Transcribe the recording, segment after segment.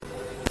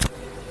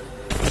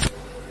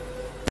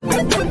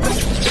Hello,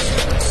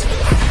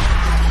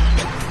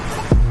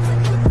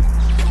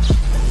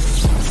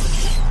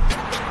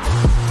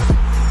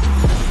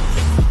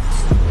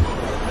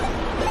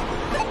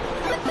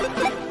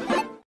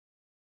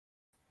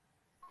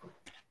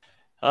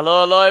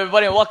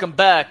 everybody, and welcome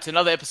back to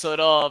another episode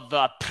of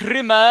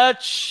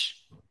Pre-Match.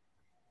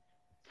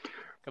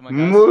 Come on,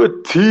 guys.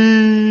 Muti.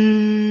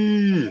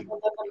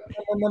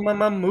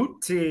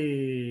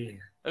 Muti.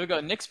 There we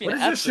go. Nick's been What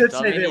does your absent.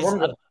 shirt say there,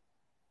 Wonga?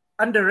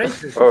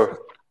 Underrated.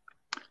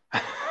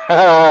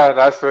 Oh,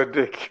 that's what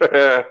Dick.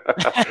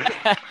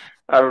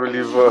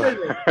 Unbelievable.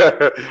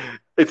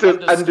 It says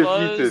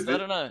undefeated. I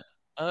don't know.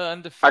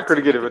 Undefeated. I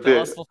couldn't get it, but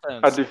there.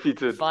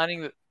 Undefeated.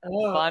 Finding I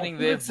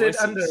their said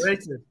voices.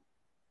 underrated.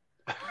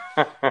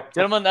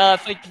 Gentlemen,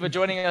 thank you for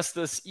joining us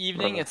this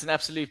evening. It's an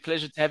absolute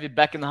pleasure to have you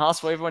back in the house.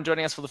 For everyone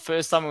joining us for the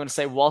first time, we want to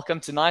say welcome.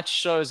 Tonight's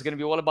show is going to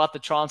be all about the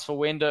transfer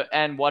window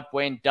and what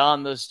went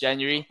down this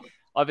January.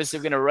 Obviously,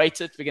 we're going to rate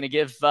it. We're going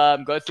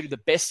to go through the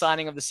best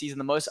signing of the season,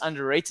 the most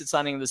underrated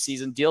signing of the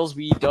season, deals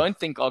we don't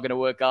think are going to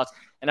work out,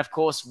 and of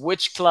course,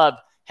 which club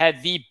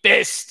had the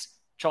best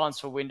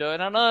transfer window.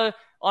 And I know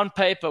on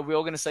paper we're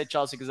all going to say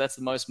Chelsea because that's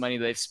the most money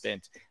they've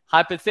spent,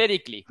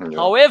 hypothetically. Yeah.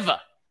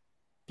 However,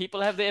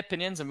 people have their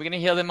opinions, and we're going to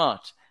hear them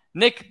out.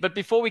 Nick, but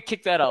before we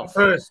kick that off,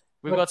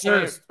 we've got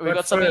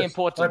something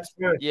important.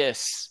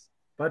 Yes.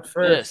 But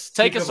first, yes.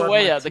 Take us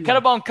away here. The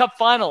Carabao Cup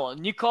final.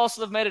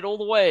 Newcastle have made it all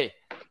the way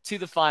to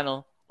the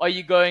final. Are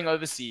you going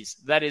overseas?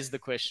 That is the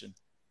question.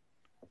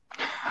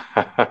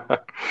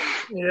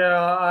 Yeah,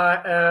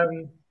 I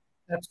am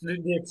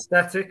absolutely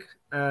ecstatic.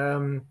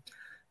 So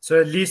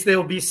at least there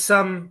will be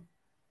some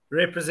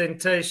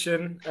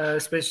representation,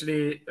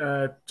 especially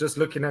just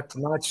looking at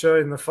tonight's show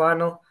in the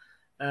final.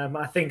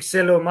 I think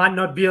Selo might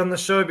not be on the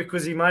show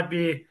because he might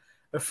be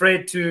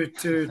afraid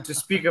to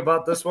speak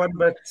about this one.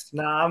 But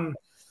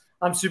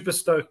I'm super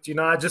stoked.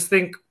 I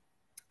think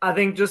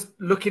just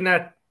looking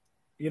at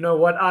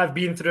what I've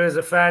been through as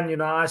a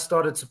fan. I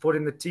started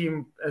supporting the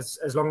team as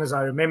long as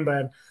I remember,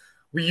 and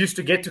we used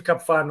to get to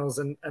cup finals,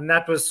 and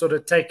that was sort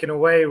of taken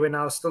away when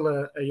I was still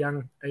a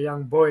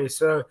young boy.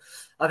 So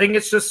I think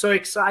it's just so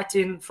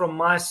exciting from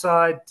my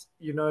side,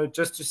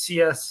 just to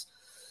see us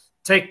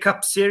take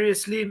cup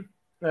seriously.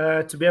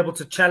 To be able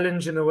to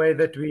challenge in the way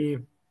that we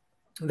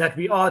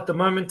are at the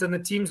moment, and the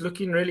team's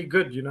looking really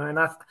good, and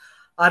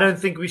I don't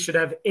think we should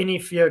have any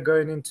fear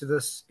going into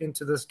this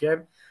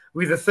game.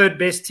 We're the third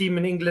best team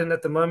in England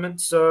at the moment,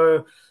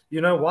 so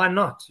why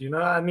not?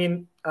 I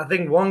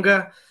think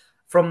Wonga,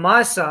 from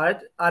my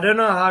side, I don't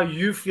know how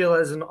you feel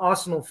as an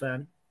Arsenal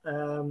fan,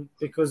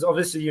 because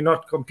obviously you're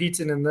not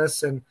competing in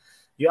this and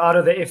you're out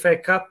of the FA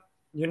Cup.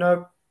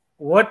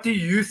 What do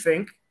you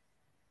think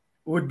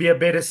would be a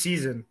better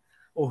season?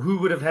 Or who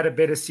would have had a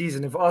better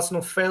season if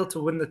Arsenal failed to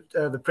win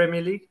the Premier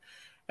League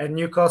and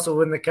Newcastle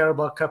win the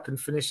Carabao Cup and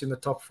finish in the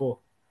top four?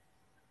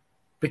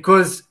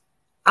 Because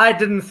I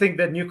didn't think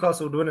that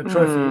Newcastle would win a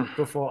trophy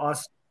before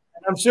us.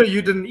 And I'm sure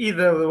you didn't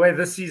either, the way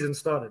this season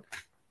started.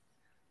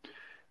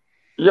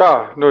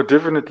 Yeah, no,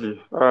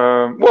 definitely.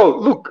 Well,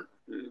 look,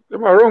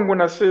 am I wrong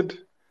when I said,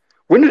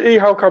 when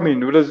did Howe come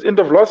in? It was end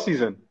of last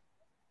season.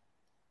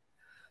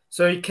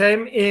 So he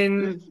came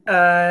in,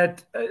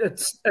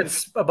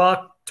 it's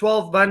about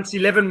 12 months,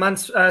 11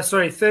 months,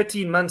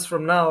 13 months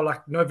from now,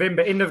 like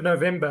November, end of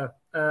November,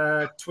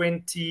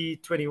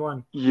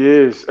 2021.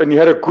 Yes, and he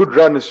had a good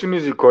run as soon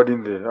as he got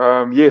in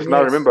there. Yes, now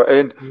I remember.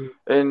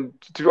 And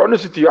to be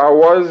honest with you,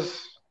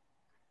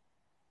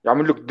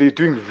 look, they're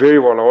doing very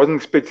well. I wasn't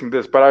expecting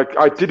this, but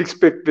I did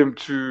expect them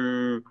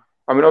to.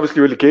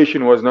 Obviously,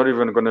 relegation was not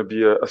even going to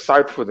be a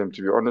sight for them,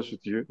 to be honest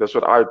with you. That's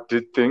what I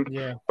did think.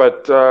 Yeah.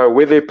 But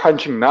where they're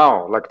punching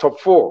now, like top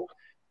four,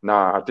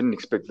 I didn't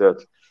expect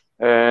that.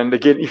 And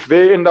again, if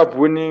they end up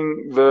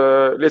winning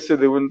let's say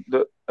they win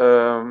the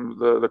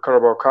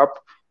Carabao Cup,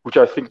 which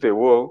I think they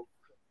will,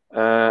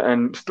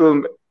 and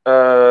still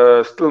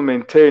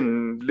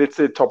maintain, let's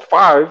say, top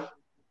five,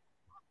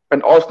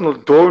 and Arsenal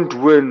don't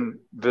win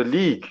the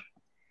league,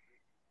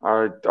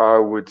 I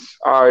would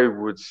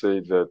say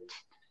that.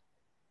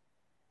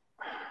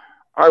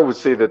 I would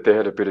say that they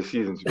had a better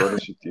season, to be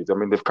honest with you.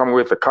 They've come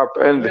away with the cup,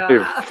 and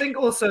I think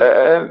also,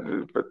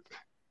 100%.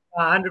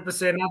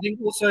 I think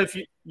also if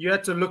you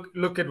had to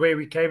look at where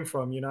we came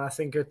from, I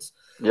think it's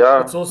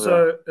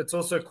also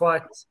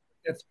quite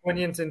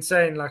poignant in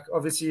saying, like,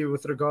 obviously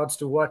with regards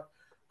to what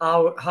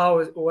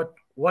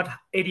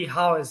Eddie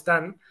Howe has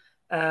done,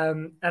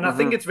 and I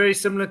think it's very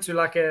similar to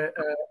like an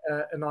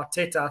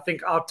Arteta. I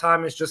think our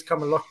time has just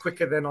come a lot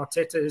quicker than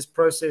Arteta. His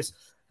process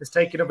has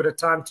taken a bit of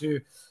time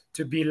to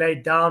be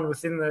laid down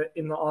within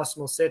the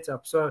Arsenal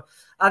setup. So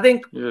I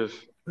think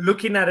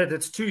looking at it,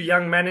 it's two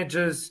young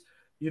managers,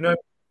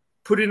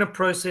 putting a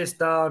process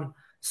down,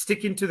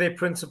 sticking to their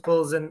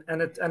principles, and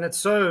it's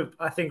so,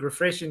 I think,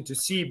 refreshing to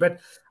see. But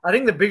I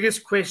think the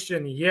biggest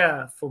question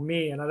here for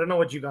me, and I don't know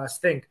what you guys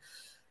think,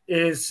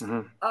 is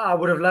I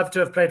would have loved to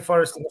have played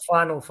Forest in the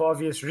final for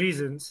obvious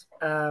reasons,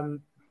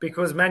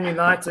 because Man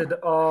United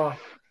are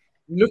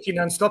looking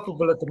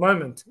unstoppable at the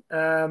moment.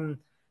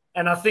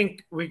 And I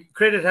think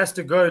credit has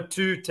to go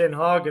to Ten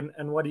Hag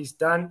and what he's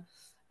done.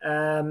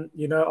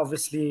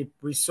 Obviously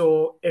we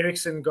saw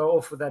Eriksen go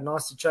off with that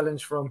nasty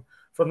challenge from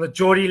the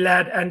Geordie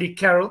lad Andy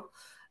Carroll,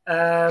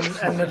 and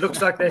it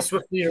looks like they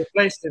swiftly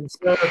replaced him.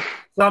 So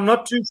I'm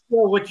not too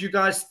sure what you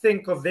guys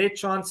think of their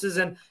chances,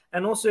 and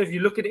also if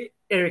you look at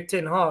Erik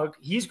Ten Hag,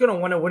 he's going to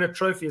want to win a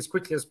trophy as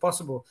quickly as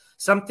possible.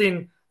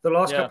 Something the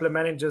last couple of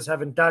managers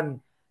haven't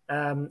done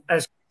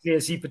as quickly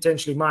as he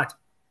potentially might.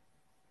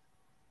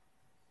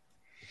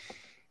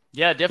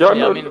 Yeah,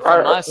 definitely. I mean,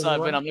 from my side,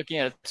 when I'm looking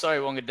at it, sorry,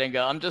 Wonga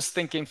Denga, I'm just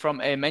thinking from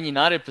a Man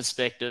United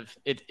perspective,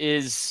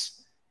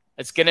 it's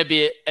going to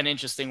be an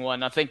interesting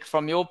one. I think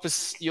from your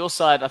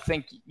side, I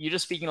think you're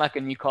just speaking like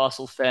a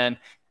Newcastle fan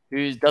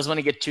who doesn't want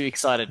to get too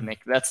excited,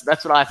 Nick. That's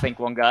what I think,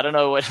 Wonga. I don't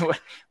know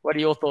what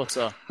your thoughts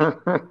are.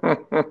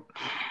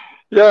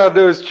 Yeah,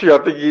 that's true.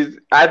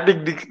 I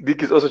think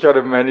Dick is also trying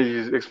to manage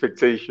his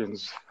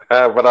expectations.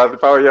 But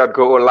if I were you, I'd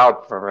go all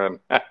out, man.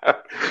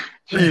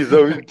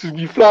 Jeez, to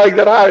be flying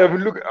that high. I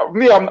mean, look,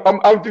 me,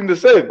 I'm doing the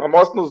same. I'm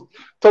Arsenal's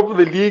top of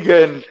the league,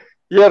 and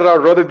yeah, I'd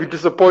rather be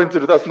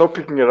disappointed with us not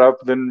picking it up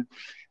than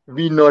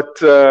me not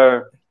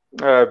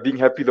being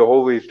happy the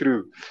whole way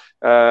through.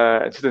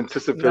 Just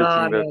anticipating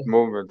that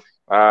moment.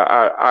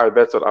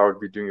 That's what I would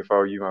be doing if I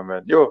were you, my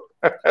man. Yo.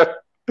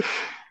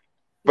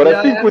 But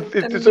I think with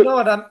it, you know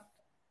what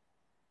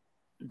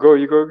Go.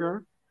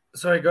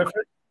 Sorry, go for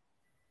it.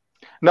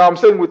 No, I'm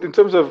saying in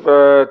terms of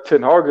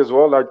Ten Hag as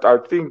well. I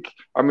think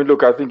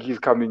he's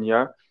coming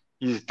here.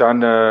 He's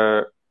done.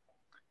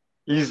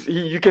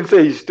 You can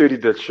say he's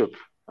sturdied that ship.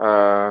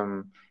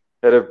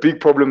 Had a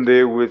big problem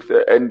there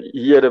and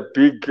he had a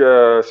big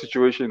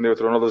situation there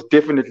with Ronaldo.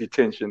 There's definitely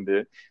tension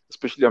there,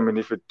 especially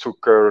if it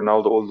took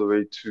Ronaldo all the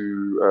way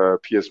to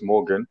Piers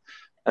Morgan,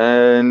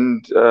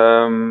 and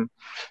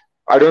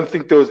I don't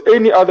think there was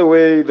any other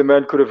way the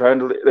man could have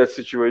handled that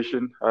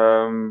situation.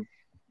 And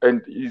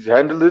he's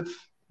handled it.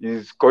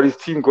 He's got his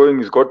team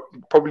going.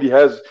 Probably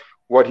has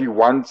what he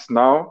wants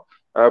now.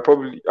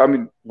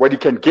 What he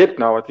can get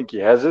now, I think he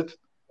has it.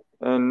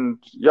 And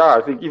yeah,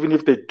 I think even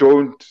if they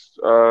don't,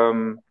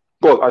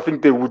 I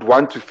think they would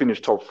want to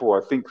finish top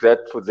 4. I think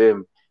that for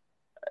them,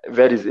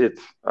 that is it.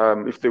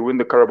 If they win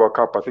the Carabao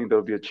Cup, I think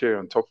there'll be a cherry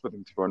on top for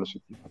them, to be honest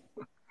with you.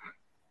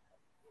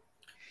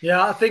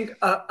 Yeah, I think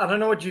I don't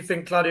know what you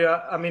think,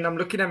 Claudio. I mean, I'm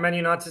looking at Man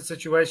United's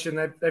situation.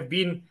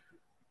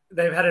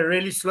 They've had a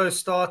really slow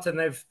start, and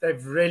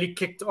they've really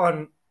kicked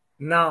on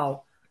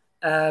now.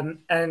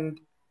 And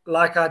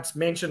like I'd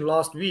mentioned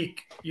last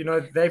week,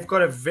 they've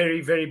got a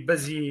very, very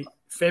busy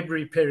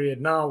February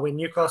period now, when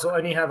Newcastle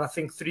only have, I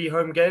think, 3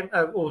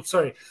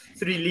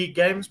 league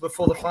games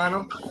before the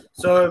final.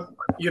 So,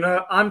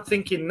 I'm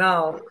thinking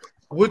now,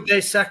 would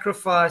they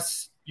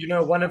sacrifice,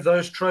 one of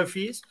those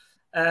trophies,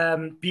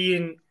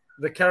 being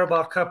the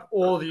Carabao Cup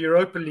or the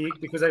Europa League,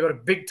 because they got a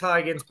big tie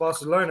against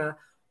Barcelona,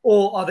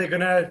 or are they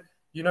going to,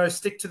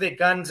 stick to their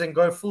guns and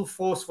go full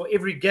force for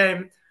every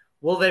game?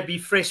 Will they be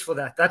fresh for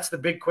that? That's the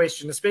big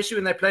question, especially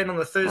when they're playing on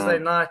the Thursday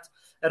night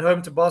at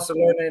home to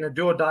Barcelona in a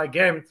do-or-die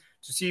game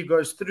to see who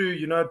goes through.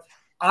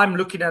 I'm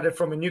looking at it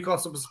from a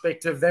Newcastle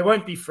perspective. They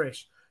won't be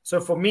fresh. So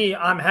for me,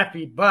 I'm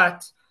happy,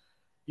 but,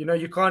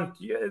 you can't.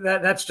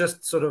 That's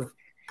just sort of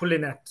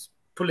pulling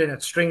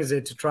at strings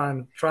there to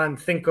try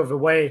and think of a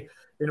way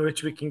in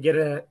which we can get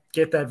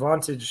the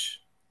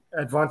advantage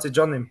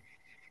on them.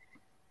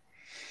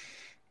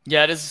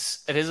 Yeah, it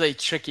is a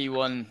tricky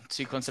one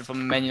to consider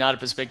from a Man United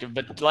perspective.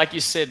 But like you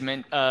said,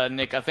 Nick,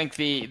 I think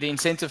the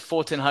incentive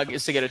for Ten Hag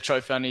is to get a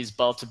trophy on his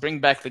belt, to bring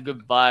back the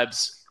good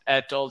vibes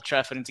at Old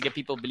Trafford and to get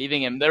people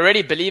believing in him. They're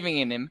already believing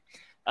in him.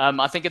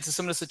 I think it's a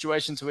similar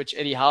situation to which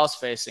Eddie Howe's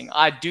facing.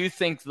 I do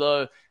think,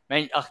 though,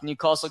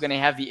 Newcastle are going to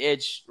have the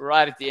edge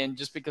right at the end,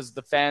 just because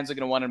the fans are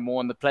going to want it more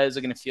and the players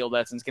are going to feel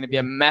that. And it's going to be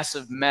a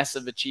massive,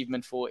 massive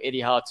achievement for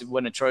Eddie Howe to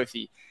win a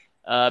trophy.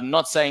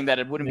 Not saying that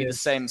it wouldn't be the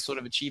same sort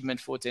of achievement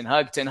for Ten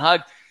Hag. Ten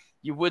Hag,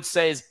 you would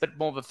say, is a bit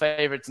more of a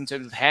favorite in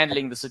terms of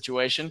handling the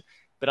situation,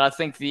 but I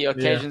think the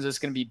occasions is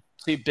going to be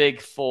too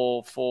big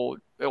for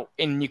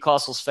in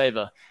Newcastle's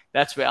favor.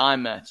 That's where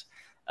I'm at.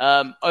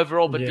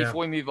 Overall, but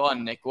before we move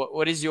on, Nick,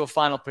 what is your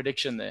final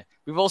prediction there?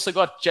 We've also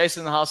got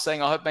Jason in the house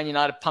saying, I hope Man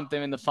United pump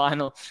them in the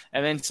final,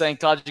 and then saying,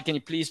 Claudio, can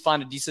you please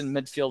find a decent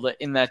midfielder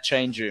in that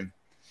change room?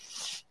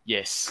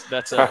 Yes,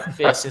 that's a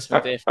fair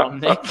assessment there from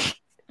Nick.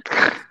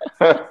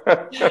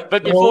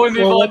 But before we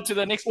move on to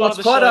the next part of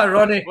the show,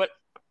 ironic.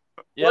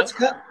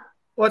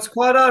 What's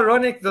quite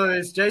ironic though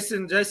is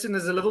Jason is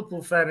a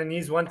Liverpool fan and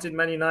he's wanted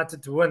Man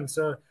United to win.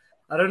 So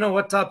I don't know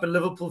what type of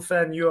Liverpool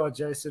fan you are,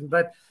 Jason,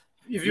 but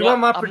if you want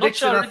my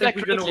prediction, I think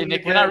we're going to win.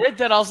 Nick, when I read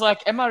that, I was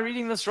like, am I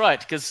reading this right?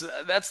 Because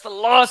that's the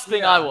last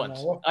thing I want.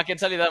 No. I can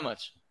tell you that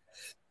much.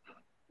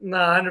 No,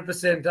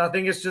 100%. I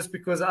think it's just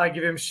because I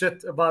give him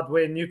shit about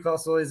where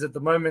Newcastle is at the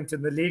moment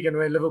in the league and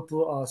where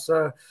Liverpool are.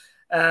 So,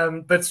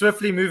 but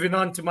swiftly moving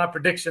on to my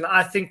prediction,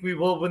 I think we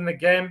will win the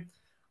game.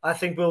 I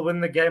think we'll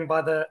win the game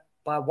by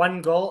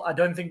 1 goal. I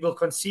don't think we'll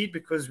concede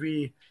because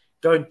we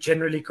don't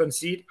generally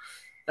concede.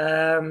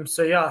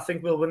 So, yeah, I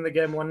think we'll win the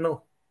game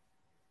 1-0.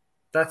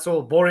 That's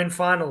all. Boring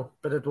final,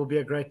 but it will be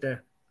a great day.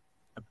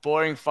 A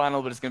boring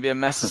final, but it's going to be a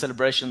massive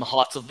celebration in the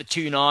hearts of the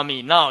Toon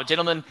Army. Now,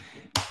 gentlemen,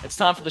 it's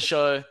time for the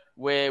show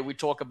where we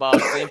talk about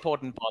the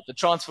important part. The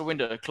transfer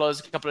window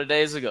closed a couple of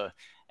days ago.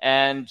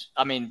 And,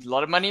 I mean, a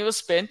lot of money was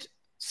spent.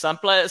 Some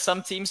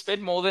teams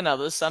spent more than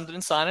others. Some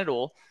didn't sign at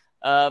all.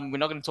 We're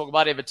not going to talk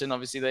about Everton.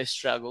 Obviously, they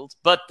struggled.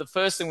 But the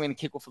first thing we're going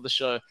to kick off for the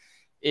show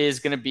is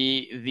going to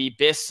be the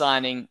best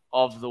signing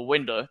of the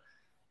window.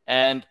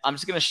 And I'm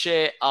just going to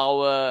share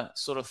our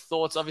sort of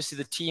thoughts. Obviously,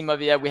 the team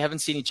over here, we haven't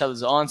seen each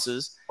other's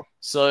answers.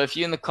 So if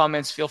you're in the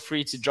comments, feel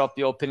free to drop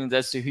your opinions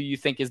as to who you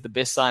think is the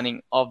best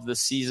signing of the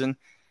season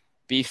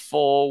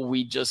before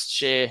we just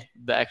share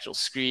the actual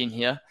screen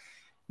here.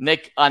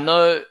 Nick, I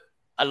know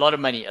a lot of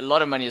money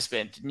is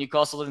spent.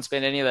 Newcastle didn't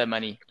spend any of that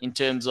money in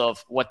terms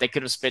of what they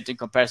could have spent in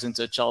comparison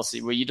to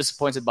Chelsea. Were you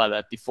disappointed by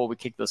that before we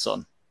kick this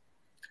on?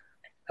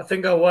 I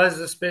think I was,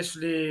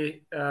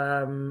 especially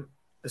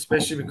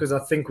because I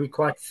think we're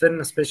quite thin,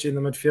 especially in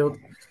the midfield.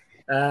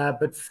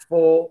 But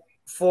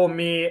for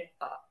me,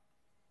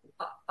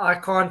 I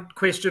can't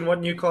question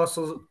what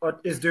Newcastle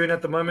is doing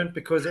at the moment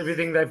because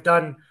everything they've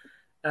done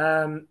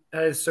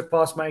has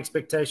surpassed my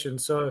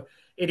expectations. So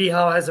Eddie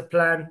Howe has a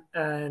plan,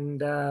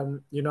 and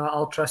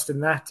I'll trust in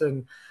that.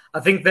 And I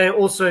think they're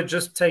also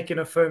just taking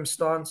a firm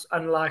stance,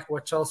 unlike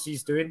what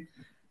Chelsea's doing.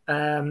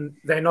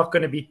 They're not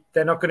going to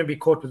be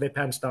caught with their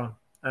pants down.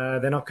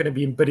 They're not going to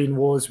be in bidding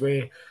wars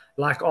where,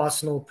 like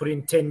Arsenal, put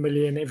in 10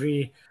 million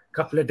every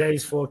couple of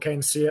days for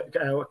Cancelo.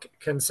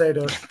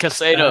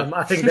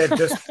 I think they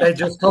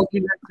just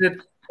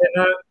calculated.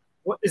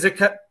 What is it?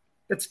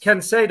 It's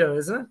Cancelo,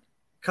 isn't it?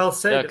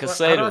 Calcedo. Yeah,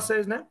 Cancelo. How do I say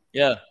his name?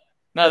 Yeah.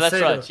 No, that's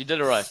Cancelo. right. You did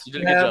it right. You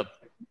did a good job.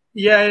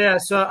 Yeah.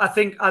 So I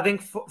think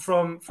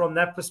from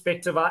that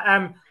perspective,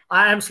 I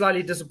am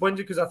slightly disappointed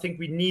because I think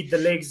we need the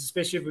legs,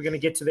 especially if we're going to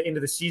get to the end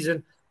of the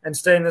season and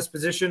stay in this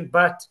position.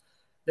 But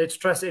let's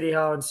trust Eddie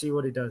Howe and see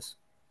what he does.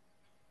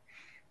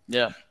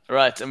 Yeah,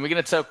 right. And we're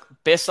going to talk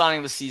best signing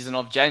of the season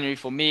of January.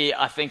 For me,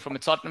 I think from a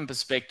Tottenham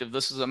perspective,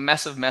 this is a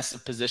massive,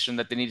 massive position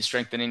that they need to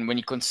strengthen in when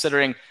you're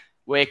considering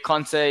where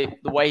Conte,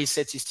 the way he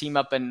sets his team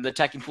up and the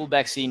attacking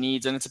fullbacks he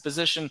needs. And it's a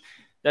position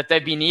that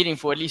they've been needing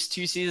for at least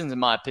 2 seasons, in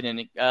my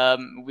opinion.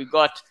 We've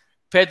got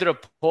Pedro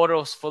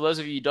Porro, for those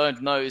of you who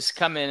don't know, who's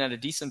come in at a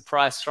decent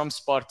price from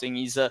Sporting.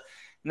 He's in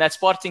that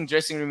Sporting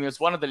dressing room. He was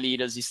one of the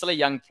leaders. He's still a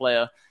young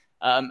player.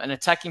 An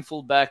attacking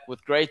fullback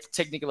with great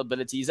technical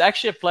ability. He's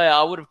actually a player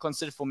I would have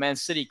considered for Man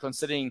City,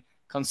 considering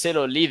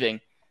Cancelo leaving.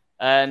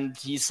 And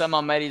he's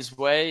somehow made his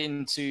way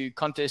into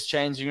Conte's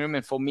changing room.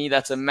 And for me,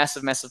 that's a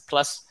massive, massive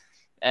plus.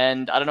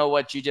 And I don't know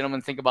what you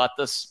gentlemen think about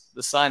the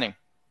signing.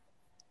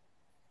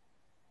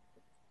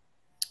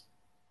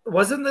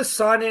 Wasn't the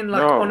signing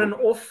on and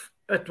off?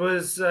 It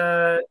was,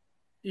 apparently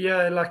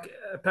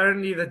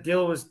the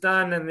deal was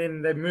done and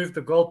then they moved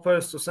the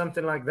goalpost or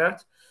something like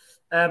that.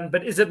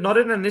 But is it not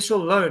an initial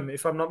loan,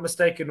 if I'm not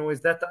mistaken, or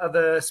is that the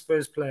other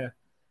Spurs player?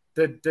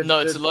 No,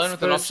 it's a loan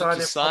with an option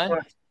to sign.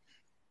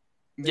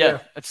 Yeah,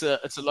 it's a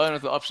loan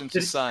with the option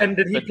to sign. And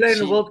did he play in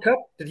the World Cup?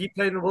 Did he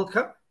play in the World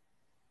Cup?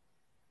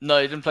 No,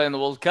 he didn't play in the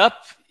World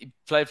Cup. He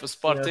played for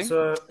Sporting.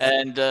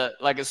 And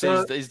like I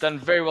said, he's done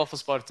very well for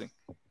Sporting.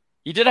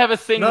 He did have a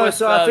thing with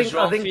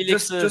João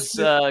Felix's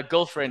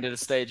girlfriend at a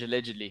stage,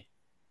 allegedly.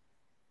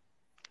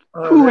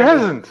 Who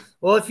hasn't?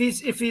 Well, if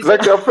he's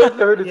like I've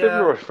heard it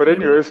everywhere. But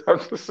anyways, I'm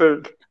just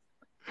saying.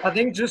 I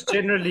think just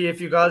generally, if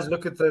you guys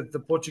look at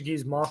the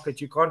Portuguese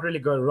market, you can't really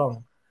go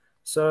wrong.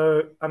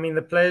 So, I mean,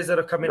 the players that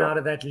are coming out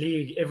of that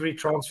league, every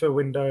transfer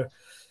window,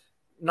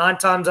 9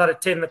 times out of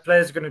 10, the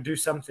players are going to do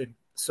something.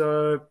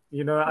 So,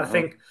 I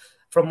think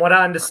from what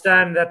I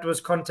understand, that was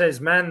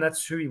Conte's man.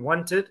 That's who he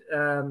wanted.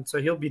 So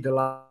he'll be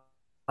delighted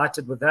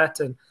with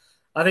that. And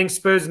I think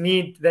Spurs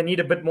need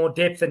a bit more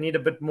depth. They need a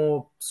bit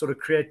more sort of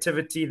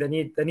creativity. They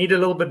need a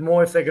little bit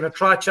more if they're going to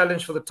try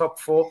challenge for the top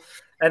 4.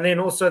 And then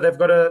also they've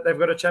got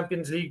a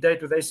Champions League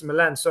date with AC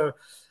Milan. So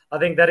I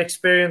think that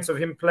experience of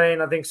him playing,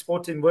 I think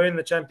Sporting were in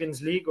the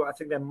Champions League, or I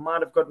think they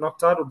might have got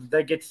knocked out, or did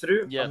they get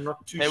through? Yeah, I'm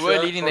not too sure. They were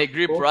leading their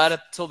group right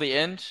up till the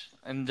end,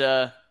 and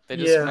they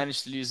just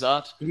managed to lose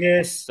out.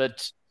 Yes,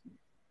 but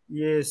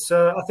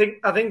so I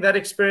think that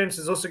experience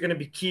is also going to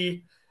be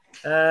key.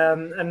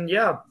 And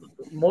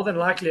more than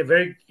likely a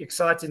very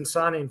exciting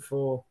signing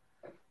for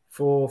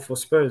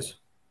Spurs.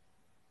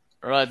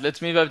 All right,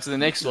 let's move over to the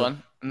next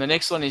one. And the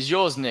next one is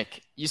yours,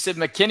 Nick. You said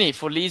McKennie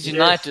for Leeds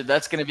United.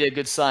 That's going to be a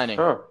good signing.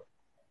 Oh,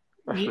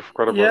 I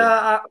forgot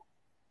about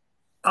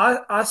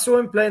it. I saw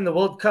him play in the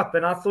World Cup,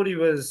 and I thought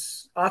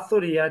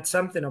he had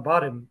something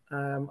about him.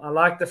 I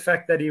like the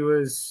fact that he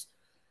was,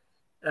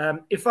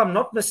 if I'm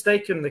not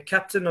mistaken, the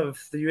captain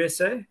of the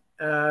USA.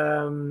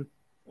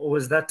 Or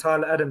was that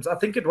Tyler Adams? I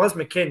think it was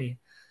McKennie.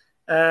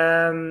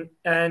 And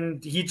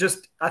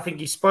I think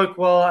he spoke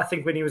well. I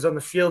think when he was on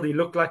the field, he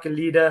looked like a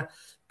leader,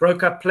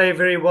 broke up play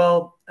very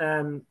well,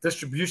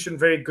 distribution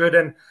very good.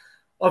 And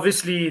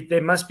obviously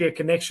there must be a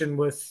connection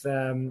with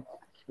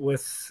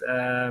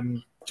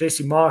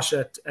Jesse Marsh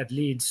at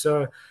Leeds.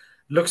 So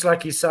looks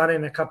like he's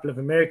signing a couple of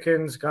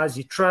Americans, guys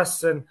he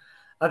trusts. And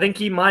I think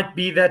he might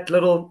be that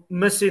little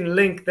missing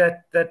link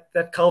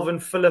that Calvin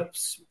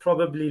Phillips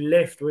probably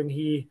left when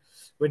he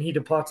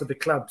departed the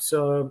club.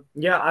 So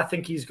yeah, I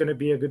think he's going to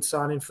be a good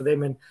signing for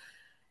them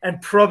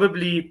and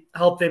probably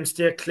help them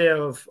steer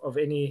clear of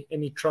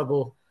any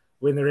trouble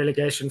when the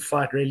relegation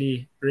fight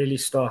really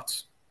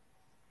starts.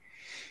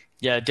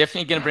 Yeah,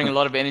 definitely going to bring a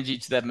lot of energy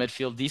to that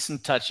midfield.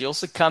 Decent touch. He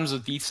also comes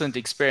with decent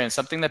experience,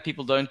 something that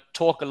people don't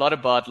talk a lot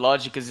about,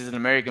 largely because he's an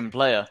American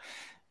player.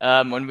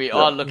 When we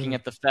are looking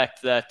at the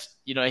fact that,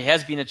 he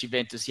has been at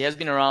Juventus, he has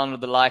been around with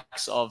the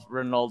likes of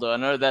Ronaldo. I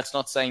know that's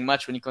not saying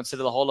much when you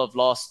consider the whole of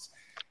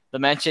the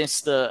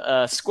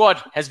Manchester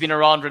squad has been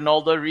around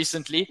Ronaldo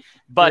recently,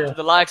 but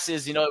the likes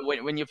is,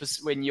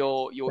 when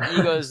your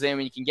ego is there,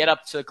 when you can get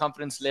up to a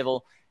confidence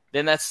level,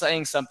 then that's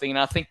saying something. And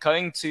I think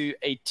going to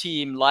a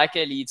team like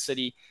Leeds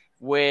City,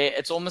 where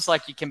it's almost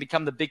like you can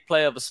become the big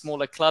player of a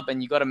smaller club,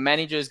 and you got a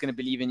manager who's going to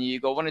believe in you. You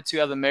got one or two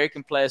other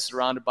American players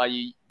surrounded by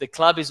you. The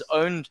club is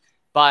owned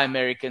by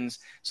Americans,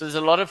 so there's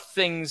a lot of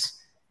things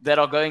that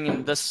are going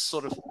in this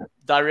sort of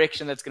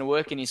direction that's going to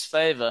work in his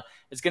favor.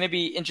 It's going to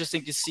be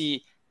interesting to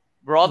see,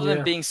 rather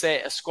than being,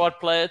 say, a squad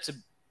player,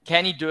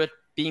 can he do it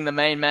being the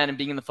main man and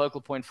being the focal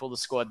point for the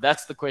squad?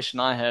 That's the question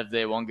I have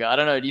there, Wonga. I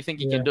don't know. Do you think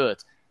he can do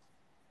it?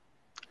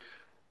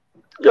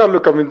 Yeah,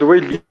 look, I mean, the way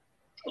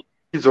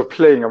Leeds are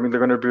playing, I mean, they're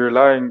going to be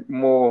relying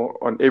more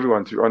on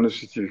everyone, to be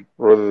honest with you,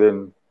 rather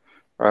than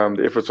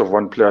the efforts of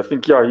one player. I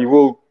think, he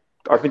will.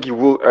 I think he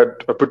will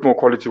add a bit more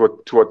quality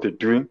to what they're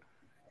doing.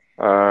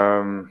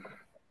 But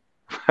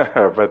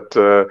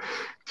to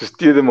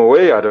steer them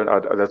away,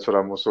 that's what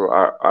I'm also.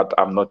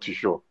 I'm not too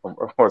sure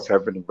what's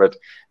happening. But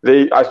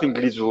I think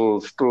Leeds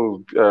will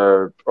still,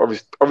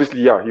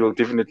 obviously, he will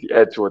definitely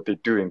add to what they're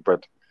doing.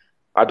 But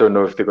I don't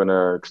know if they're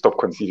gonna stop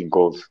conceding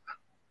goals.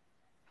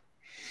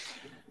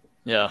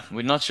 Yeah,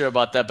 we're not sure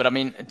about that. But I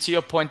mean, to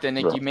your point there,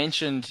 Nick, you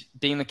mentioned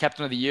being the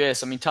captain of the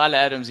US. I mean, Tyler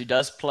Adams, who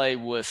does play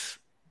with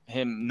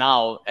him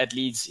now at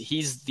Leeds,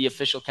 he's the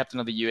official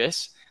captain of the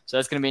US. So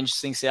that's going to be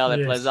interesting to see how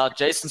that plays out.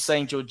 Jason's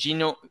saying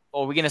Jorginho,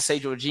 or we're going to say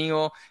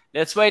Jorginho.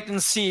 Let's wait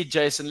and see,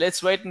 Jason.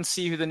 Let's wait and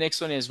see who the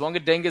next one is. Wonga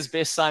Denga's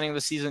best signing of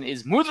the season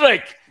is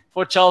Mudryk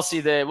for Chelsea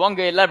there.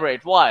 Wonga,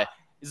 elaborate. Why?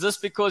 Is this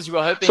because you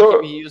were hoping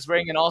he was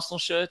wearing an Arsenal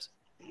shirt?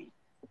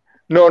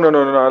 No.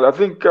 I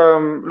think,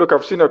 look,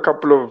 I've seen a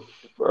couple of,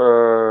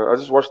 I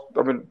just watched,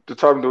 I mean, the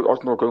time the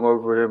Arsenal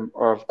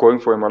were going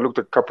for him, I looked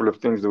at a couple of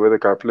things, the way the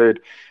guy played.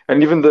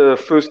 And even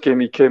the first game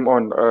he came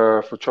on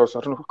for Chelsea,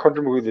 I can't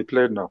remember who they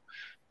played now.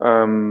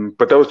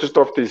 But that was just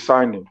after his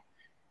signing.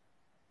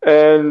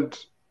 And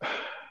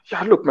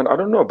look, man, I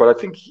don't know, but I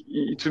think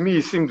to me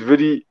he seemed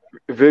very,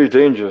 very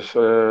dangerous,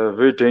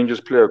 very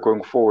dangerous player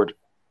going forward.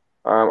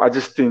 I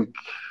just think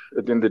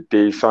at the end of the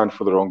day, he signed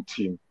for the wrong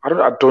team. I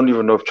don't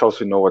even know if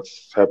Chelsea know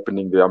what's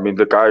happening there. I mean,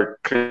 the guy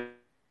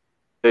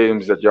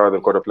claims that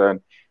they've got a plan,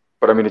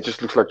 but I mean, it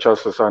just looks like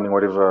Chelsea are signing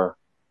whatever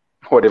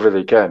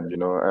they can.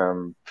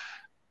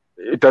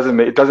 It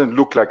doesn't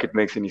look like it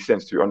makes any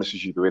sense, to be honest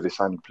with you, the way they're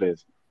signing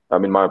players.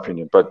 In my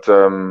opinion, but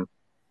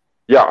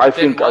I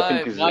think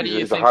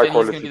he's a high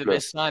quality player. The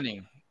best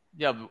signing?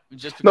 Yeah,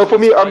 just no, for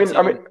me, I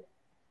mean,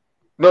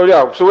 no,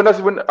 yeah. So when I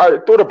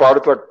thought about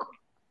it, like,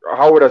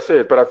 how would I say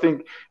it? But I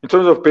think in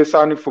terms of best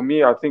signing for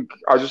me, I think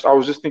I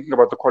was just thinking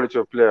about the quality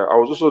of player. I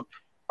also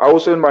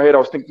in my head I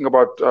was thinking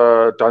about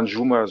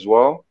Danjuma as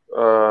well,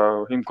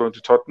 him going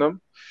to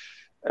Tottenham,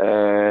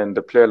 and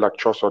the player like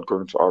Trossard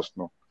going to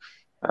Arsenal.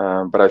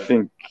 But I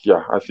think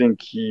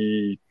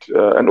he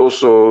and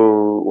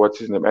also what's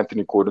his name,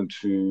 Anthony Gordon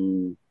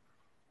to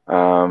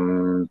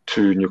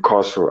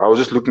Newcastle. I was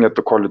just looking at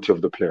the quality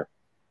of the player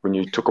when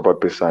you talk about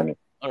best signing.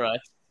 All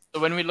right. So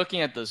when we're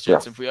looking at this,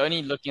 Jets, if we're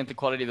only looking at the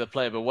quality of the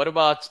player, but what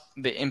about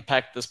the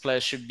impact this player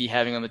should be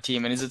having on the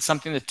team? And is it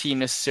something the team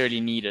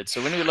necessarily needed?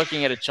 So when we're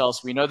looking at a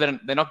Chelsea, we know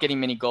that they're not getting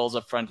many goals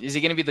up front. Is he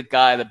going to be the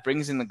guy that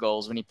brings in the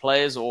goals when he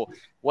plays, or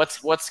what's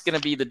going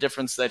to be the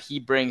difference that he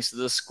brings to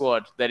the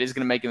squad that is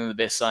going to make him the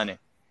best signing?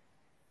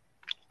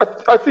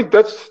 I think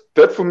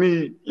that for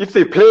me, if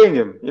they're playing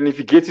him and if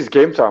he gets his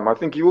game time, I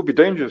think he will be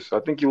dangerous. I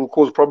think he will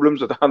cause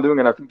problems at the handling,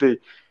 and I think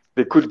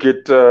they could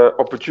get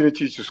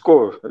opportunities to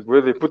score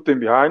where they put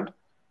them behind.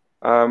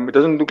 It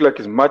doesn't look like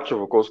he's much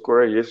of a goal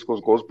scorer. Yes,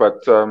 scores goals,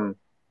 but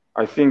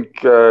I think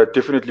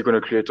definitely going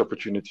to create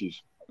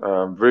opportunities.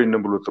 Very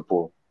nimble with the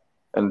ball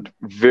and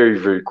very,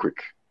 very quick.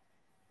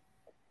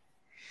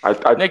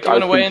 Nick, I think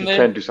he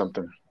can do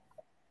something.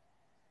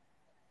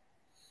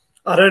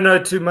 I don't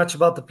know too much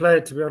about the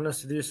player, to be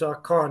honest with you, so I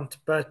can't.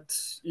 But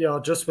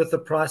just with the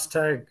price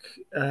tag,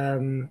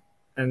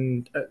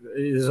 and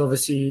is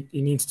obviously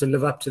he needs to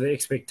live up to the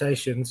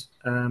expectations.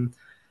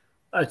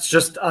 I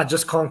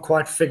just can't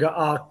quite figure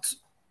out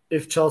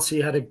if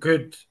Chelsea had a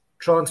good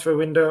transfer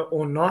window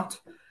or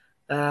not.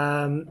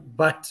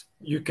 But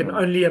you can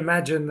only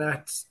imagine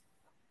that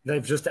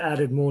they've just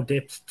added more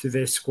depth to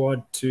their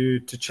squad to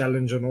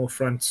challenge on all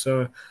fronts.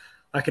 So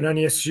I can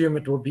only assume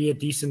it will be a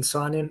decent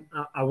signing.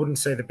 I wouldn't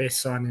say the best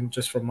signing,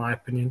 just from my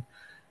opinion.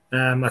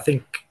 I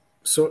think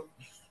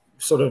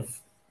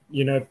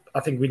I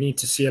think we need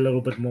to see a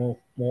little bit more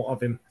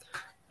of him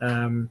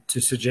to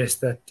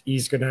suggest that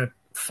he's going to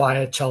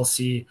fire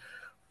Chelsea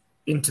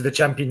into the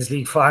Champions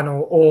League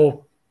final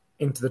or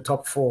into the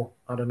top 4.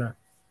 I don't know.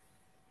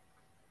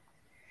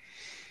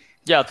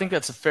 Yeah, I think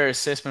that's a fair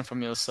assessment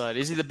from your side.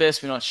 Is he the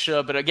best? We're not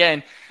sure. But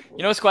again,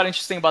 what's quite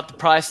interesting about the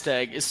price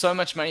tag is so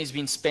much money has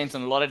been spent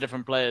on a lot of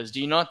different players.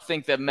 Do you not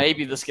think that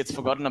maybe this gets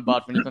forgotten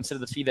about when you consider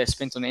the fee they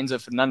spent on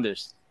Enzo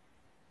Fernandez?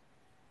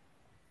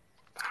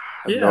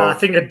 Yeah, no. I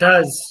think it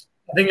does.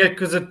 I think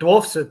because it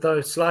dwarfs it,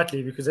 though,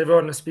 slightly, because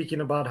everyone is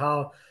speaking about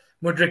how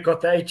Mudryk got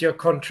the 8-year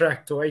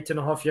contract or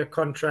 8.5-year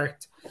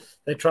contract.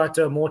 They tried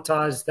to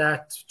amortize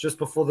that just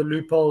before the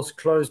loopholes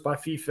closed by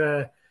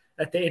FIFA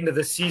at the end of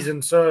the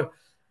season. So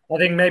I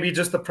think maybe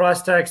just the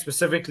price tag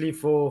specifically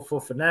for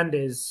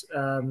Fernandez,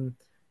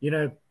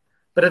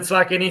 but it's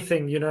like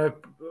anything,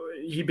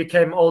 he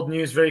became old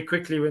news very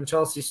quickly when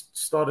Chelsea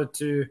started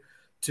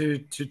to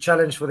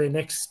challenge for their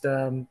next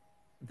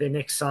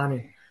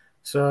signing.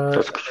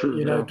 So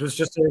It was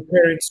just a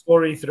recurring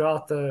story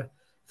throughout the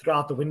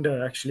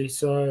window, actually.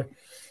 So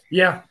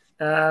yeah,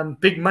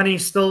 big money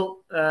still.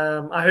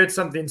 I heard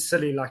something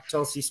silly like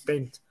Chelsea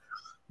spent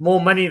more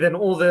money than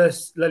all the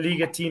La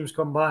Liga teams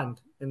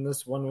combined in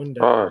this one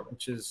window,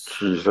 which is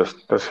Jesus,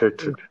 that's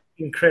hectic.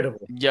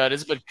 Incredible. Yeah, it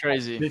is a bit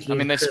crazy.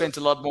 They spent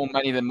a lot more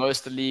money than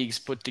most of the leagues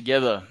put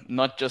together,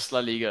 not just La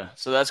Liga.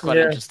 So that's quite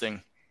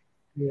interesting.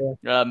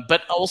 Yeah.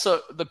 But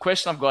also, the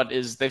question I've got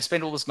is they've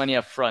spent all this money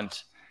up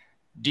front.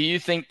 Do you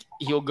think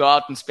he'll go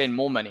out and spend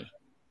more money,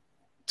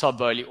 Todd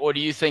Boehly? Or do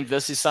you think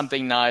this is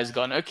something now has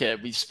gone, okay,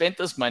 we've spent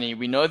this money.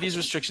 We know these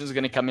restrictions are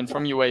going to come in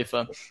from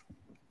UEFA.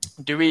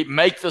 Do we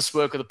make this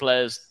work with the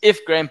players?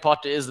 If Graham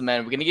Potter is the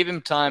man, we're going to give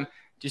him time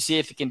to see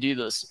if he can do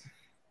this.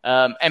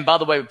 And by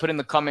the way, we put in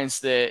the comments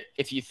there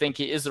if you think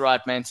he is the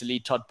right man to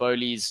lead Todd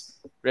Boehly's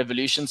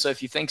revolution. So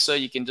if you think so,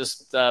 you can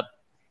just, let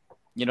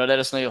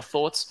us know your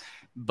thoughts.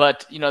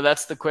 But,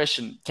 that's the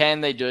question. Can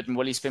they do it? And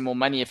will he spend more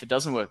money if it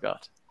doesn't work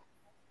out?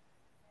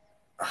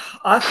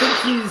 I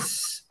think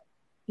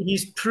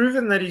he's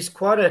proven that he's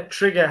quite a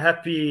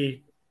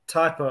trigger-happy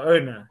type of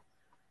owner.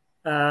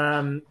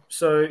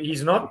 So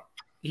he's not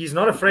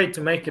afraid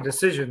to make a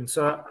decision.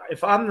 So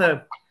if I'm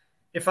the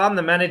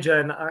manager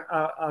and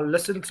I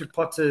listened to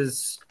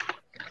Potter's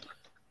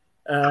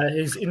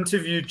his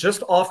interview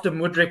just after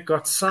Mudryk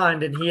got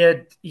signed, and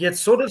he had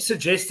sort of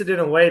suggested in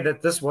a way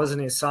that this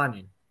wasn't his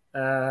signing.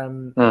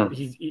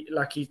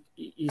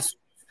 He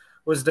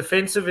was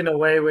defensive in a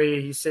way where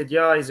he said,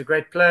 yeah, he's a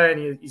great player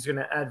and he's going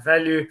to add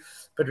value,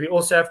 but we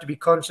also have to be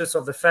conscious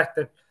of the fact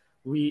that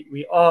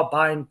we are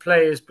buying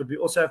players, but we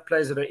also have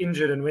players that are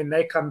injured, and when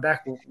they come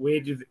back,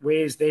 where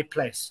is their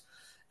place?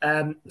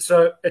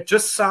 So it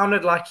just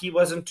sounded like he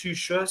wasn't too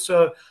sure.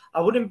 So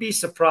I wouldn't be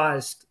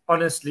surprised,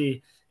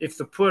 honestly, if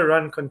the poor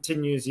run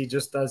continues. He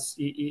just does.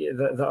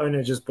 The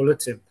owner just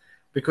bullets him,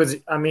 because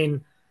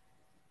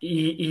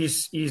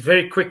he's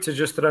very quick to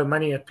just throw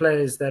money at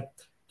players. That,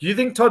 do you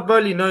think Todd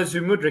Boehly knows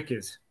who Mudryk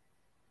is?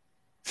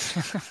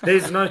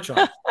 There's no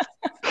chance.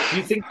 Do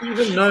you think he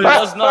even knows? He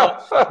does know.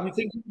 You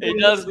think he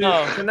does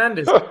know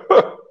Fernandez?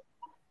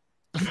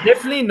 He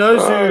definitely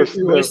knows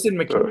who Weston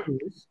McKennie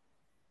is.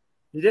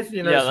 He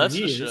definitely knows that's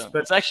who he for is. Sure.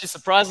 But it's actually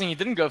surprising he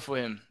didn't go for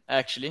him,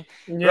 actually.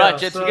 Right,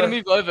 Jets, we're going to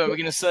move over. We're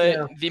going to say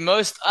the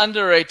most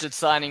underrated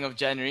signing of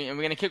January, and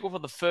we're going to kick off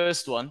with the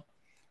first one,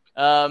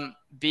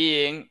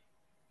 being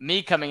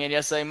me coming in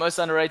here saying most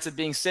underrated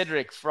being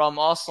Cedric from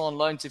Arsenal on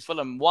loan to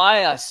Fulham.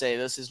 Why I say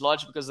this is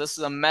largely because this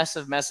is a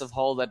massive, massive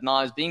hole that now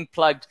is being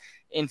plugged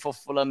in for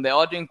Fulham. They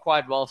are doing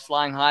quite well,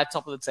 flying high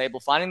top of the table,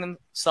 finding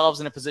themselves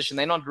in a position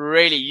they're not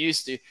really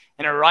used to.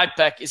 And a right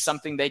back is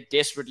something they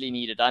desperately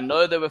needed. I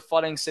know they were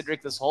following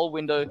Cedric this whole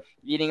window,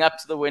 leading up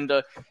to the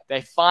window.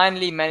 They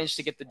finally managed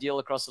to get the deal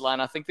across the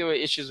line. I think there were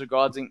issues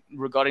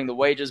regarding the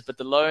wages, but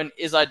the loan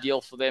is ideal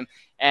for them.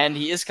 And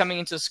he is coming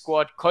into a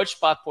squad coached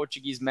by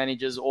Portuguese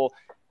managers, or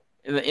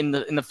in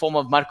the form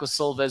of Marco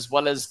Silva, as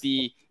well as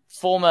the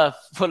former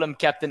Fulham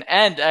captain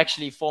and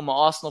actually former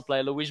Arsenal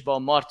player Luis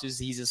Belmart, who's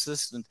his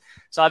assistant.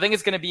 So I think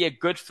it's going to be a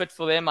good fit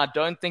for them. I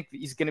don't think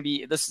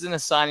this isn't a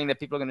signing that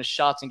people are going to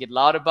shout and get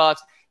loud about.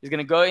 He's going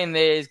to go in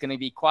there. He's going to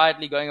be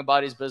quietly going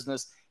about his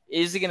business.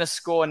 Is he going to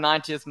score a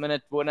 90th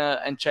minute winner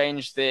and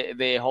change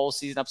their whole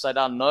season upside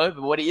down? No.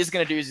 But what he is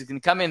going to do is he's going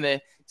to come in there.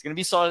 He's going to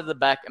be solid at the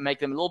back and make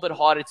them a little bit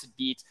harder to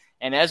beat.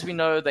 And as we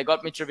know, they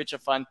got Mitrovic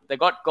up front. They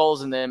got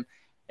goals in them.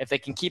 If they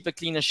can keep a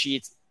cleaner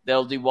sheet,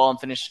 they'll do well and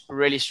finish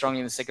really strongly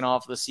in the second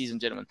half of the season,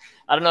 gentlemen.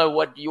 I don't know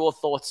what your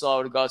thoughts are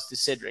with regards to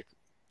Cedric.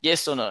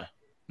 Yes or no?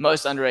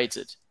 Most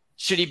underrated.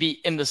 Should he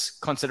be in this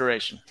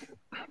consideration?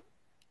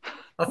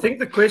 I think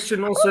the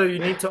question also you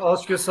need to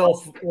ask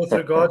yourself with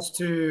regards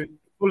to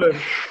Fulham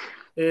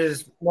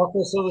is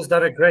Marco Silva's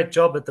done a great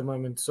job at the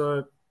moment.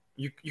 So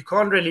you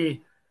can't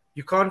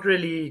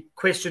really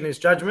question his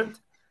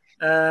judgment.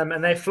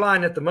 And they're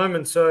flying at the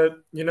moment. So,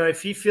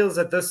 if he feels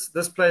that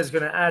this player is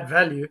going to add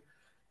value,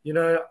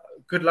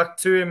 good luck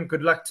to him,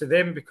 good luck to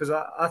them, because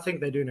I think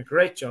they're doing a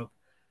great job.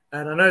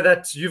 And I know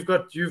that you've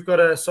got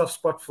a soft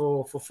spot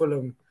for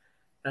Fulham,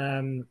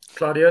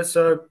 Claudio.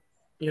 So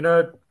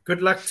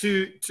good luck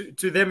to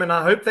them, and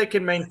I hope they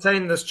can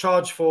maintain this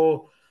charge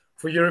for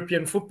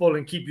European football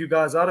and keep you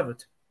guys out of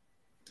it.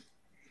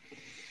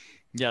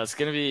 Yeah, it's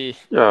going to be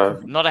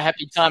not a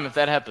happy time if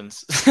that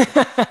happens.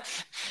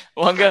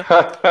 Wonga?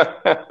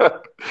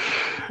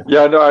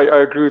 Yeah, no,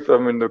 I agree with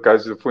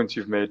the points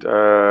you've made.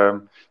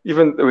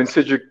 Even when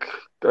Cedric,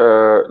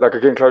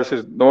 again, Clara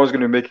says no one's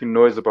going to be making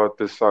noise about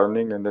this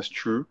signing, and that's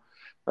true.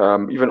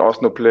 Even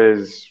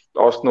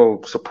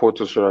Arsenal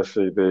supporters, should I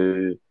say,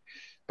 the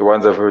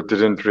ones I've heard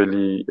didn't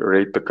really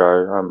rate the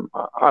guy.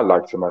 I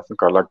liked him. I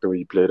think I liked the way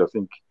he played. I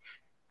think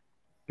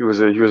he was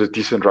a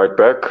decent right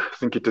back. I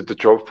think he did the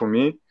job for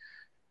me.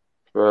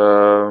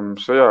 So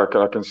yeah,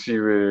 I can see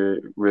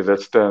where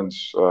that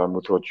stands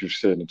with what you've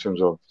said in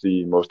terms of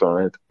the most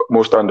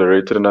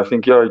underrated, and I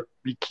think you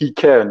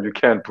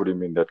can put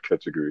him in that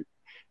category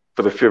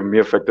for the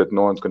mere fact that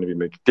no one's going to be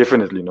making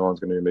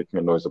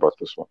a noise about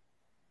this one.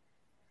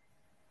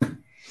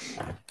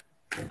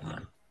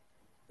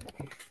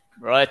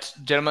 Right,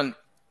 gentlemen,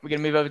 we're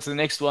going to move over to the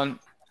next one,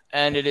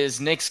 and it is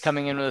Nick's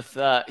coming in with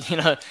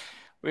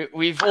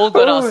We've all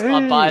got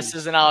our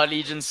biases and our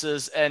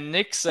allegiances, and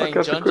Nick saying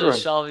Jonjo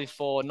Shelvey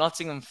for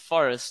Nottingham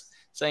Forest,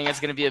 saying it's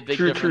going to be a big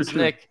difference.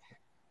 True. Nick,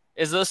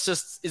 is this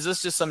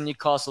just some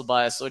Newcastle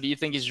bias, or do you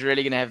think he's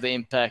really going to have the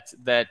impact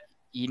that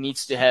he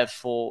needs to have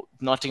for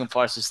Nottingham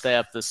Forest to stay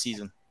up this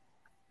season?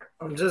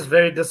 I'm just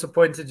very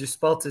disappointed you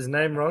spelt his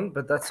name wrong,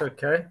 but that's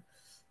okay.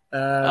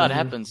 It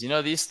happens.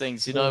 These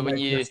things. When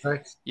you're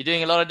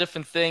doing a lot of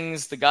different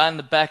things, the guy in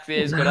the back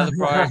there has got other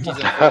priorities,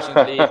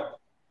 unfortunately.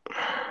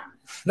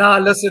 No,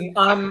 listen.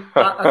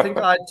 I think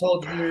I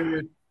told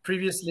you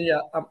previously.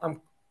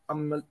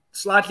 I'm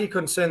slightly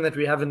concerned that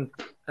we haven't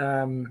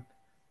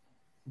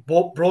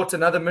brought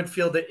another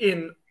midfielder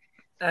in,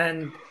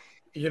 and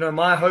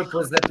my hope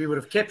was that we would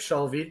have kept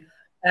Shelvey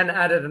and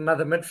added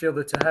another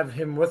midfielder to have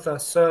him with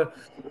us. So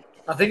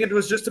I think it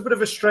was just a bit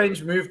of a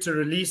strange move to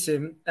release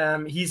him.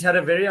 He's had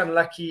a very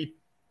unlucky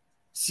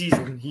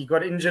season. He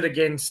got injured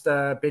against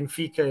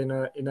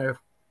Benfica in a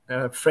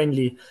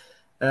friendly.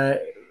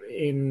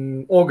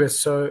 In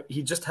August, so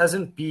he just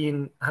hasn't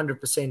been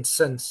 100%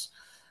 since.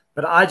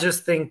 But I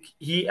just think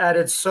he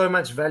added so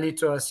much value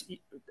to us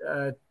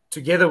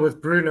together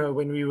with Bruno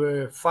when we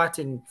were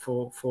fighting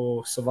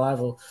for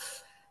survival.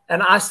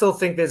 And I still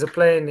think there's a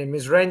player in him.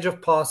 His range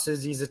of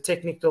passes, he's a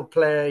technical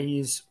player.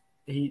 He's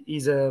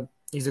a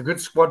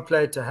good squad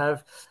player to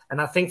have. And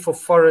I think for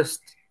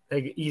Forest,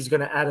 he's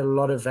going to add a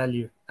lot of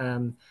value.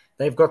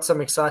 They've got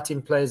some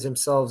exciting players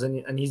themselves,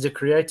 and he's a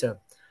creator.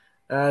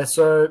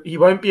 So he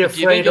won't be afraid of.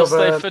 Do you think he'll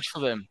stay fit for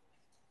them?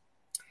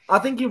 I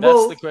think he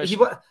will. That's the question.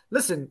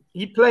 Listen,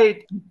 he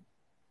played.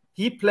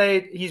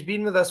 He's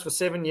been with us for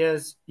 7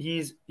 years.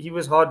 He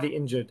was hardly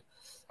injured.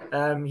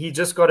 He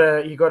just got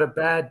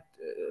a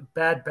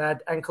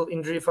bad ankle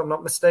injury, if I'm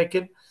not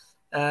mistaken,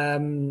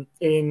 in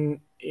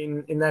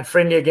that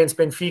friendly against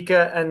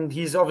Benfica, and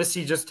he's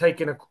obviously just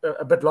taken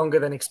a bit longer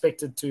than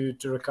expected to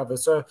recover.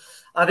 So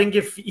I think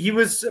if he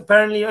was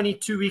apparently only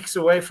 2 weeks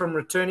away from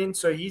returning,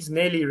 so he's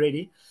nearly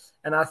ready.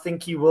 And I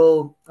think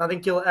he'll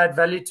add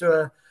value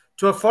to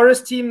a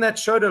Forest team that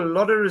showed a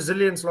lot of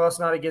resilience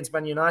last night against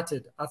Man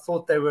United. I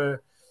thought they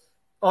were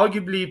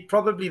arguably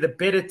probably the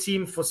better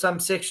team for some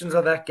sections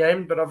of that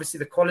game, but obviously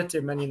the quality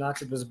of Man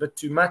United was a bit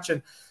too much,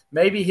 and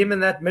maybe him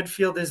in that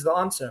midfield is the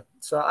answer.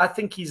 So I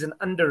think he's an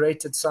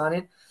underrated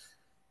signing.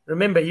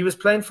 Remember, he was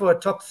playing for a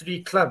top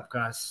 3 club,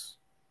 guys.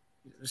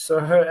 So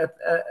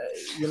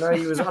he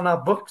was on our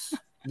books.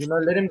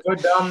 Let him go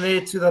down there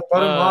to the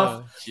bottom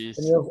half. Geez.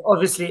 And he'll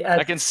obviously add.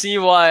 I can see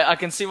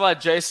why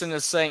Jason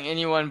is saying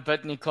anyone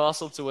but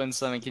Newcastle to win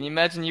something. Can you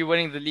imagine you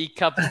winning the League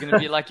Cup? It's going to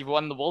be like you've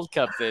won the World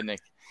Cup there, Nick.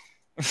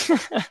 For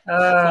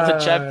the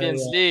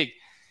Champions League.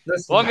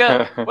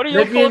 Wonga, what are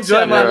your thoughts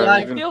here?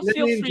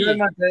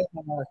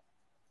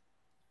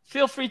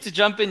 Feel free to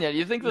jump in here. Do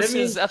you think this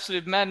is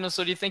absolute madness,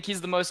 or do you think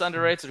he's the most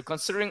underrated?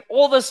 Considering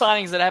all the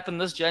signings that happened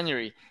this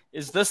January,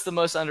 is this the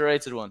most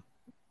underrated one?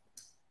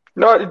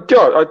 No, I think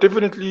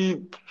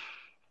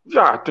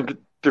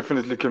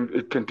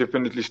it can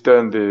definitely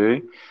stand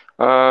there.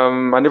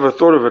 I never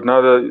thought of it.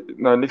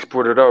 Now Nick's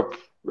brought it up.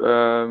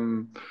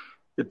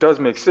 It does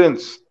make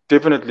sense.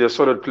 Definitely a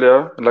solid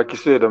player. And like you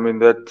said,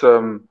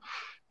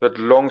 that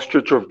long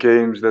stretch of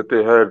games that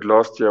they had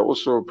last year,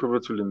 also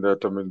pivotal in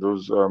that.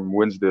 Those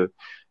wins there.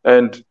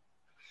 And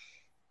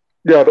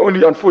yeah, the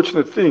only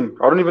unfortunate thing,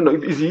 I don't even know,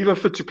 is he even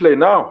fit to play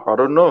now? I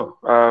don't know.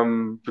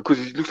 Because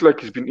he looks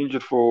like he's been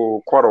injured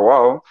for quite a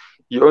while.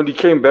 He only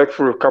came back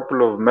for a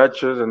couple of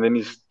matches, and then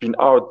he's been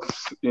out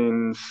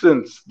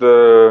since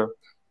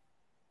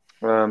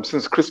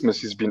Christmas.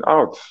 He's been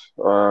out,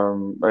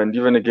 and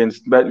even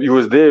against he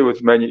was there with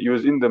he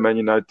was in the Man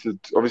United.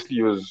 Obviously,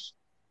 he was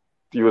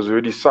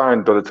already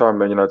signed by the time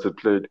Man United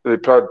played. By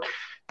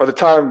the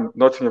time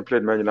Nottingham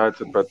played Man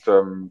United, but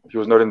he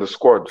was not in the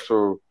squad.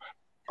 So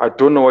I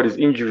don't know what his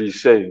injury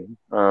is saying,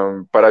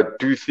 but I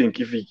do think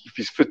if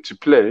he's fit to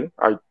play,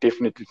 I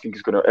definitely think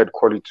he's going to add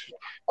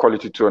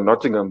quality to a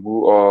Nottingham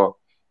who are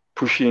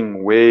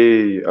pushing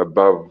way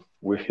above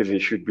where they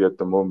should be at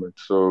the moment.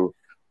 So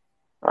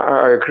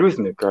I agree with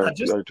Nick. I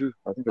do.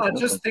 I think I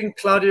just think,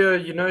 Claudio,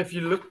 if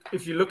you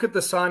look at the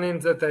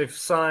signings that they've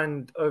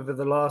signed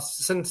over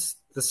since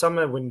the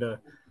summer window,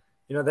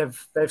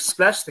 they've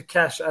splashed the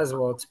cash as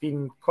well. It's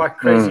been quite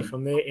crazy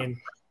from their end.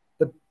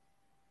 But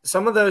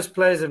some of those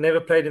players have never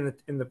played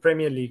in the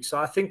Premier League, so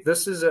I think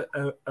this is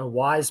a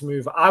wise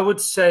move. I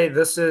would say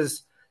this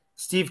is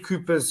Steve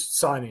Cooper's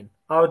signing.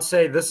 I would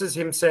say this is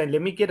him saying,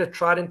 "Let me get a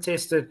tried and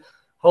tested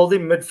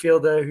holding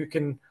midfielder who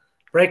can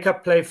break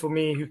up play for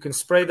me, who can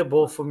spray the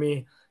ball for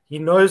me. He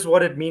knows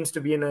what it means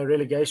to be in a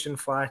relegation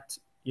fight.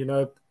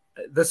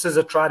 This is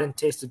a tried and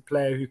tested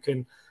player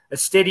a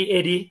steady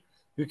Eddie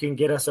who can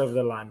get us over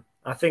the line."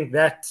 I think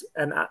that,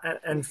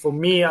 and for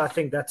me, I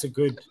think that's a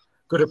good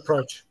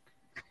approach.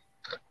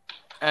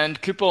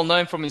 And Cooper will know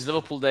him from his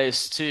Liverpool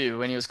days too,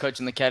 when he was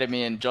coaching the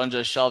academy and John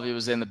Joe Shelby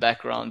was in the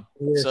background.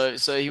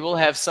 Yes. So he will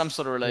have some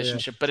sort of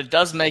relationship, but it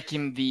does make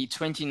him the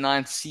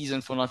 29th season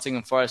for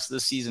Nottingham Forest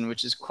this season,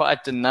 which is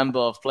quite a number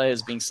of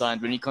players being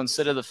signed when you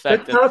consider the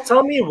fact that... Now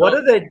tell me, what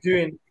are they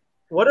doing?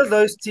 What are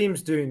those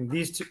teams doing,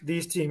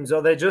 these teams?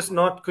 Are they just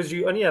not, because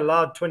you only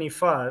allowed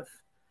 25?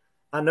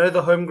 I know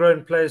the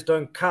homegrown players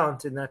don't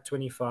count in that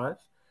 25.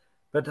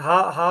 But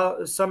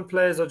how some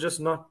players are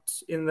just not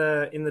in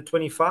the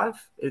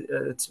 25?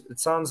 It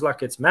sounds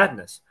like it's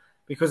madness,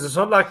 because it's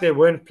not like there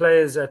weren't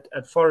players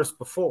at Forest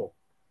before.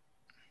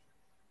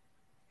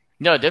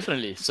 No,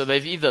 definitely. So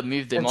they've either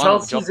moved them on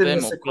or dropped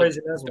them or put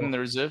them in the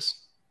reserves.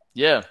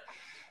 Yeah.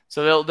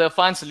 So they'll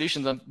find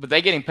solutions, but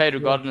they're getting paid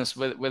regardless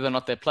whether or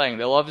not they're playing.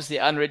 They'll obviously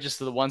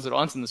unregister the ones that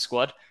aren't in the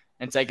squad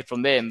and take it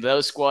from there. And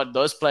those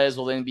players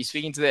will then be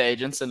speaking to their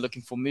agents and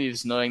looking for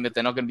moves, knowing that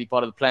they're not going to be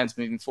part of the plans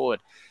moving forward.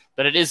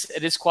 But it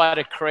is quite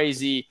a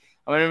crazy...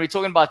 I mean, when we're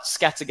talking about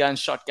scattergun,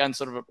 shotgun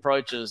sort of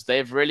approaches,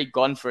 they've really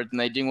gone for it and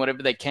they're doing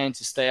whatever they can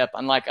to stay up,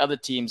 unlike other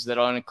teams that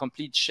are in a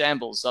complete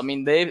shambles. I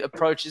mean, their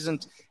approach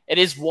isn't... It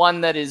is one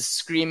that is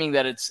screaming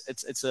that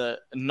it's a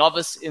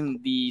novice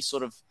in the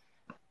sort of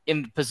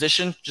in the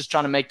position, just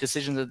trying to make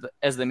decisions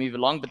as they move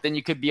along. But then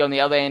you could be on the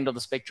other end of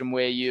the spectrum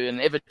where you're in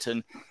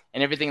Everton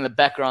and everything in the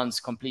background's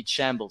complete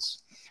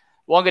shambles.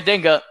 Wonga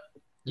Dinga,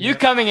 you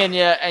coming in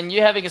here and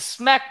you having a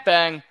smack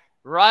bang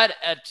right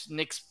at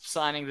Nick's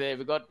signing there.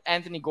 We've got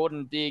Anthony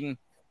Gordon being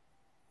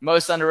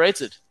most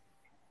underrated.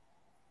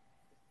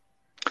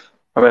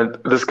 I mean,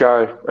 this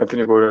guy,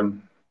 Anthony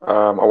Gordon,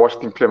 I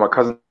watched him play. My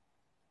cousin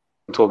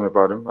told me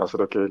about him. I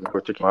said, okay, go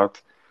check him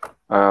out.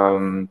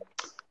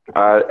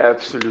 I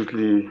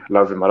absolutely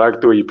love him. I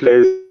like the way he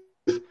plays.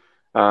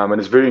 And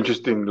it's very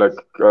interesting. Like,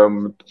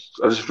 I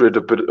just read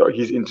a bit of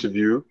his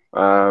interview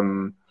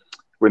when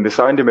they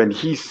signed him, and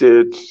he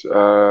said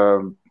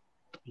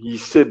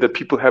that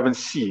people haven't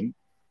seen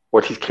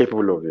what he's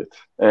capable of yet.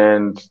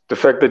 And the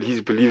fact that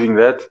he's believing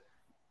that,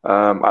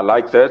 I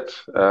like that,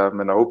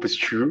 and I hope it's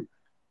true.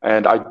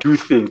 And I do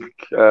think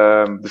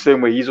the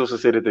same way he's also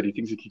said it, that he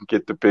thinks he can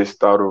get the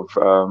best out of.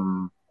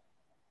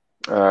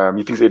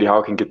 He thinks Eddie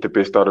Howe can get the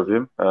best out of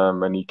him,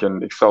 and he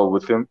can excel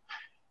with him.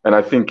 And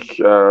I think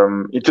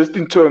just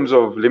in terms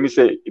of, let me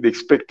say, the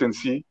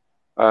expectancy,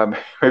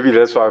 maybe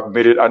that's why I've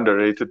made it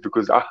underrated,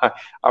 because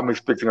I'm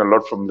expecting a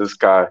lot from this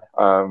guy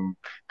come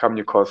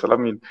Newcastle. I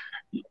mean,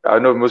 I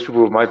know most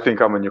people might think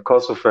I'm a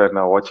Newcastle fan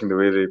now, watching the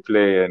way they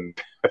play and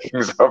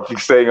things I've been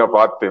saying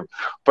about them.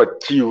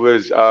 But gee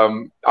whiz,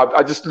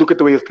 I just look at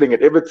the way he's playing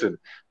at Everton,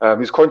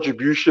 his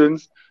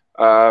contributions.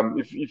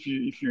 If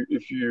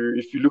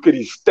you look at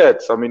his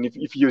stats, I mean,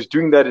 if he was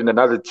doing that in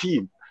another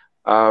team,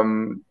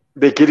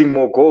 they're getting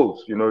more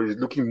goals. You know, he's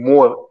looking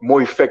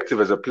more effective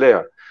as a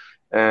player.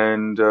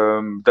 And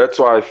that's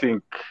why I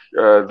think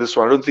this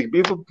one, I don't think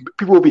people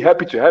will be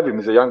happy to have him.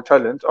 He's a young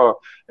talent,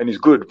 and he's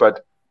good,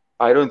 but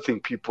I don't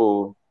think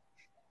people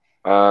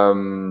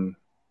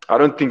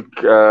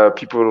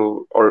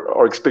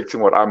are expecting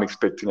what I'm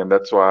expecting, and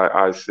that's why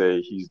I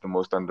say he's the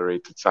most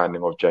underrated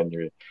signing of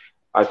January.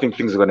 I think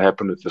things are going to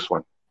happen with this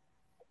one.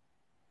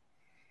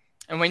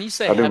 And when you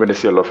say, I think we're going to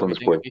see a lot from this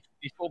boy.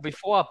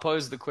 Before I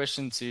pose the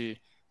question to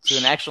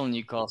an actual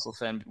Newcastle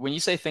fan, when you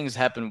say things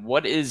happen,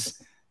 what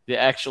is the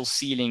actual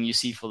ceiling you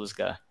see for this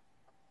guy?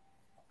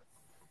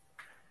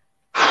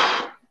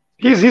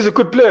 He's a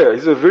good player.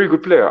 He's a very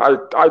good player.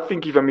 I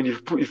think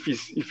if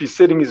he's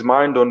setting his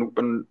mind on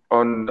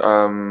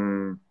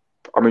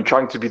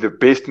trying to be the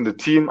best in the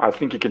team, I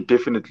think he can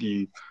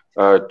definitely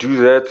do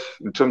that.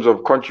 In terms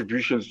of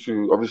contributions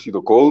to obviously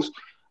the goals,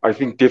 I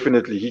think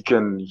definitely he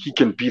can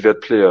be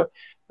that player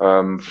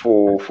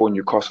for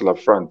Newcastle up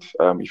front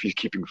if he's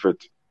keeping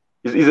fit.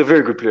 He's a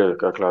very good player,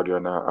 Claudio,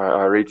 and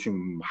I rate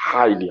him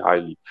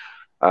highly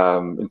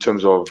in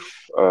terms of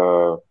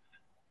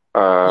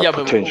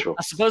potential.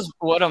 I suppose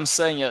what I'm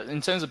saying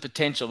in terms of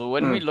potential, but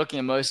when we're looking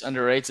at most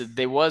underrated,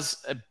 there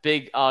was a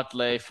big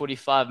outlay,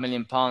 £45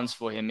 million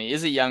for him. He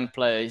is a young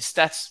player. His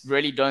stats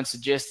really don't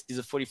suggest he's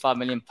a £45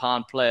 million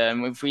player.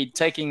 And if we're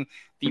taking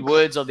the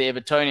words of the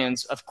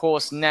Evertonians, of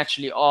course,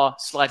 naturally are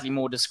slightly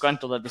more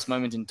disgruntled at this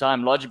moment in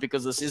time, largely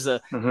because this is an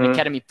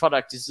academy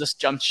product. He's just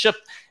jumped ship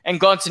and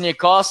gone to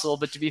Newcastle.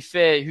 But to be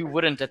fair, who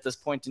wouldn't at this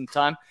point in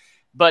time?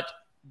 But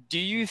do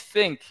you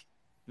think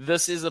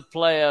this is a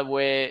player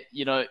where,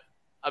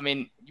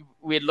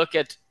 we look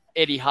at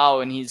Eddie Howe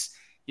and his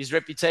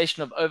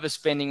reputation of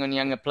overspending on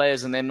younger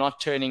players and they're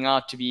not turning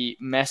out to be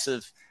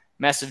massive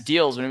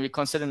deals. When we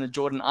consider the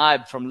Jordan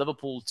Ibe from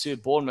Liverpool to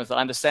Bournemouth, I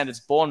understand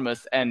it's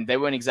Bournemouth and they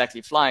weren't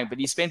exactly flying, but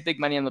he spent big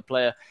money on the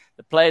player.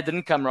 The player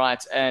didn't come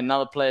right and now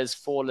the player's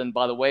fallen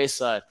by the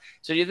wayside.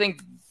 So do you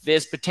think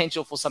there's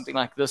potential for something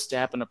like this to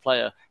happen to a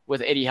player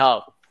with Eddie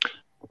Howe?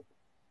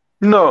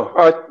 No,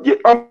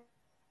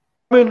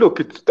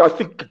 look, I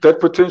think that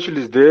potential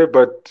is there,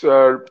 but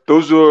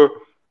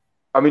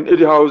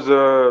Eddie Howe's,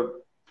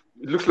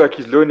 it looks like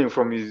he's learning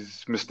from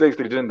his mistakes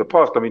that he did in the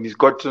past. He's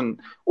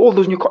gotten all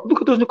those look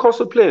at those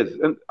Newcastle players,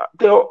 and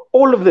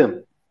all of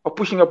them are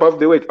pushing above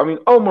their weight.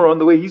 Almiron,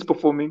 the way he's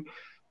performing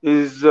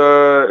is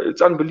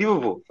it's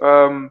unbelievable.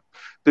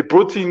 They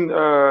brought in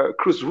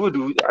Chris Wood,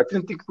 who I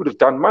didn't think would have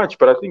done much,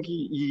 but I think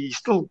he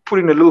still put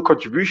in a little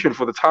contribution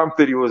for the time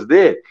that he was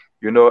there,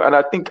 And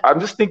I'm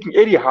just thinking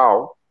Eddie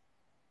Howe,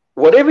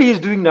 whatever he's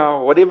doing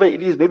now, whatever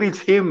it is, maybe it's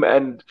him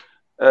and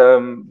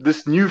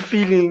this new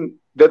feeling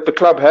that the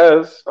club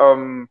has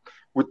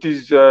with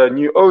these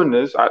new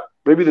owners.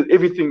 Maybe that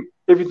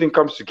everything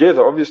comes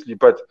together, obviously.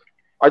 But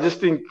I just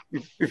think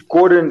if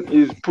Gordon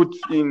is put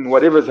in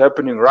whatever's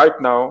happening right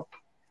now,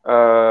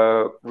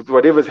 with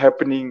whatever's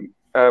happening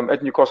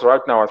at Newcastle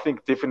right now, I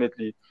think it's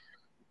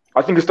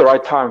the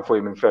right time for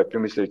him. In fact,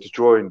 let me say, to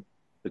join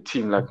a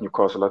team like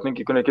Newcastle. I think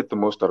you're going to get the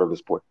most out of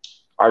this boy.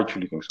 I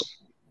truly think so.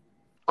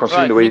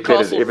 Considering the way he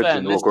played at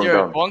Everton,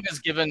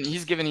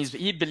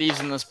 he believes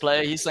in this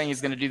player. He's saying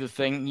he's going to do the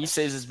thing. He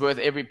says it's worth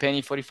every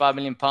penny, £45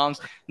 million.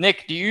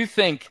 Nick, do you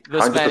think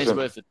this 100%. Man is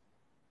worth it?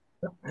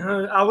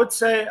 I would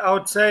say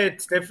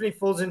it definitely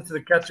falls into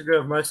the category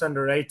of most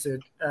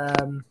underrated.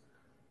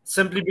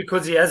 Simply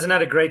because he hasn't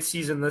had a great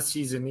season this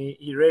season.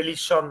 He really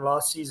shone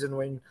last season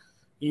when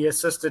he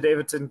assisted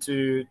Everton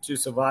to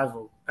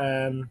survival.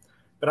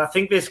 But I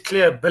think there's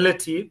clear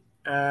ability.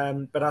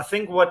 But I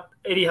think what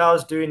Eddie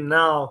Howe's doing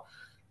now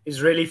is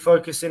really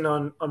focusing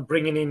on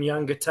bringing in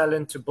younger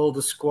talent to build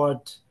a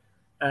squad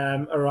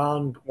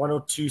around one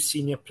or two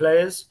senior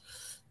players.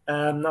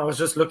 I was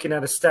just looking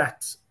at a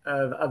stat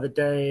the other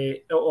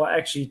day, or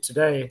actually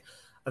today.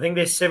 I think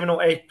there's 7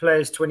 or 8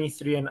 players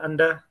 23 and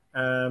under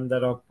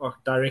that are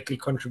directly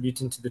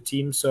contributing to the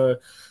team. So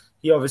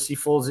he obviously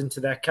falls into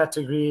that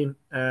category.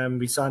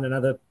 We signed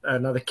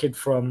another kid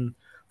from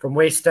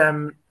West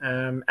Ham,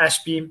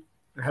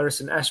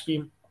 Harrison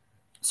Ashby.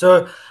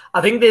 So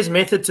I think there's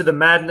method to the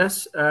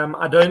madness.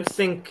 I don't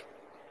think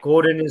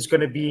Gordon is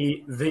going to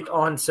be the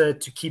answer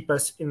to keep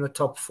us in the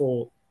top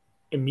 4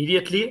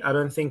 immediately. I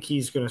don't think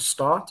he's going to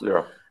start.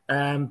 Yeah.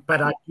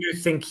 But I do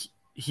think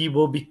he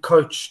will be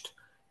coached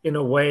in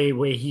a way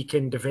where he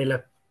can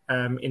develop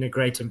in a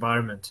great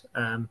environment.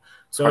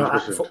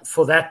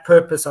 For that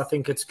purpose, I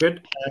think it's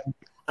good.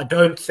 I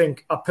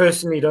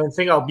personally don't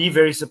think, I'll be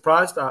very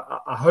surprised.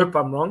 I hope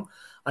I'm wrong.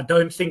 I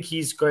don't think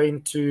he's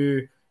going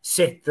to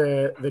set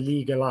the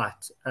league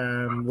alight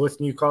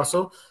with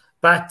Newcastle,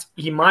 but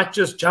he might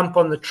just jump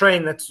on the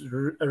train that's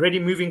already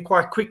moving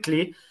quite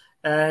quickly,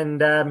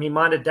 and he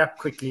might adapt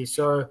quickly.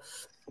 So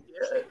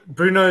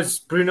Bruno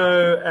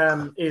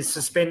is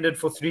suspended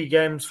for 3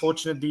 games.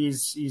 Fortunately,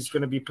 he's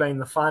going to be playing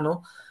the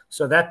final,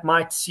 so that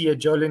might see a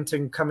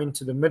Joelinton come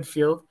into the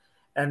midfield,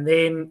 and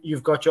then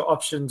you've got your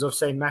options of,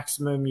 say,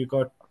 Maximum, you've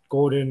got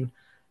Gordon,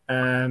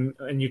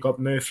 and you've got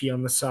Murphy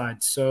on the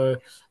side. So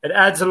it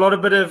adds a lot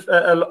of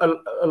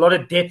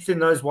depth in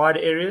those wide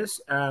areas.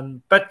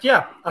 But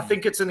yeah, I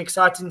think it's an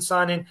exciting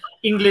signing.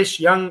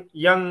 Young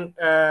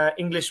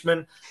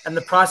Englishman, and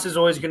the price is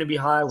always going to be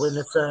higher when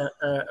it's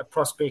a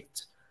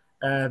prospect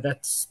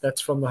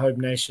that's from the home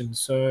nation.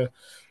 So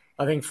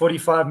I think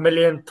 45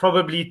 million,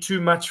 probably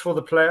too much for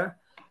the player.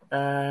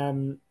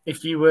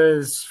 If he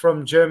was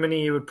from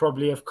Germany, he would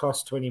probably have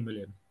cost 20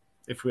 million.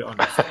 If we're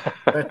honest.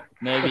 But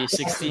maybe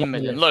 16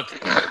 million. Look,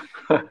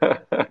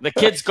 the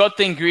kid's got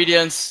the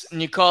ingredients.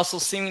 Newcastle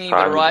seemingly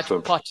the right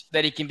pot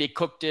that he can be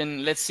cooked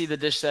in. Let's see the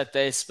dish that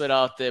they spit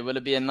out there. Will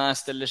it be a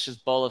nice, delicious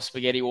bowl of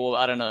spaghetti, or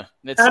I don't know.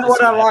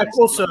 What I like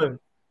also,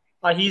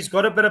 he's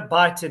got a bit of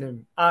bite in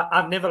him.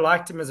 I've never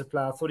liked him as a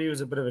player. I thought he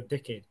was a bit of a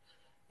dickhead.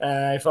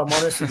 If I'm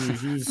honest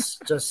with you, he's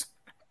just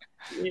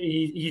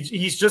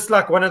he's just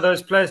like one of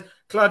those players.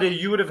 Claudia,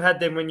 you would have had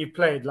them when you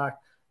played. Like,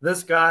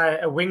 this guy,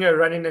 a winger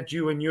running at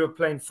you when you were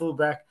playing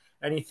fullback,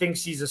 and he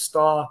thinks he's a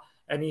star,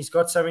 and he's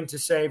got something to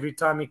say every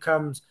time he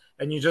comes,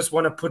 and you just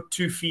want to put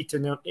 2 feet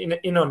in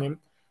on him.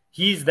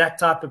 He's that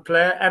type of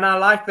player, and I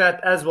like that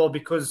as well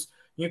because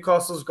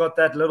Newcastle's got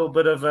that little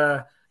bit of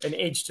an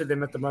edge to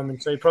them at the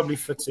moment, so he probably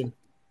fits in.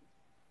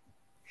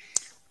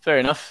 Fair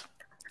enough.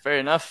 Fair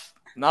enough.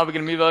 Now we're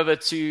going to move over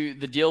to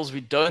the deals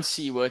we don't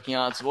see working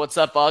out. So what's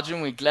up,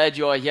 Arjun? We're glad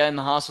you are here in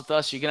the house with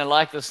us. You're going to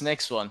like this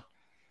next one.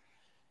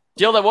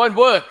 Deal that won't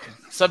work.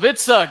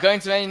 Sabitzer going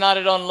to Man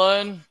United on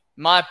loan.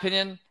 My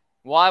opinion.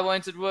 Why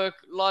won't it work?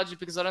 Largely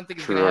because I don't think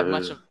it's going to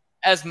have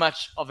as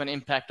much of an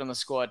impact on the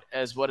squad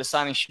as what a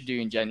signing should do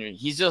in January.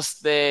 He's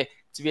just there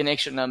to be an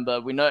extra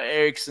number. We know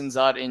Eriksen's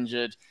out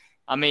injured.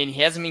 I mean,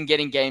 he hasn't been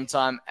getting game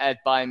time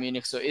at Bayern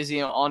Munich, so is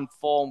he on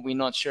form? We're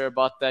not sure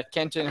about that.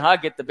 Can Ten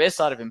Hag get the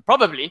best out of him?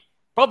 Probably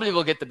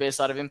will get the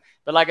best out of him.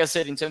 But like I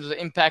said, in terms of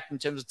impact, in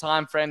terms of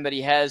time frame that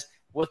he has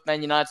with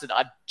Man United,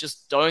 I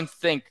just don't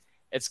think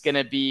it's going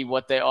to be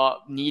what they are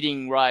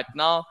needing right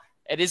now.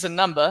 It is a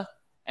number,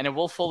 and it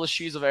will fill the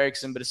shoes of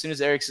Eriksen, but as soon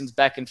as Eriksen's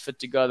back and fit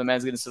to go, the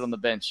man's going to sit on the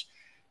bench.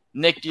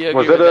 Nick, do you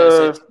agree with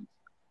that?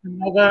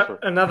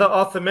 Another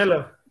Arthur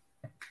Miller.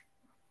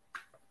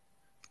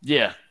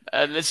 Yeah.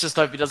 Let's just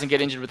hope he doesn't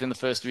get injured within the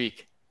first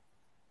week.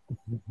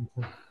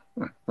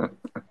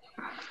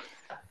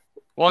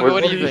 Wonga,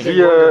 what do you think?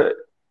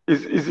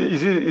 Is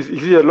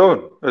he a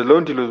loan? A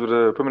loan deal with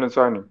a permanent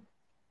signing?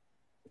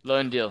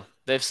 Loan deal.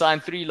 They've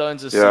signed 3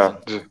 loans this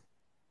season.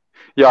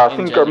 Yeah, I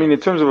think, in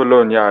terms of a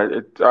loan,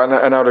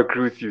 and I'd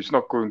agree with you. It's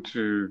not going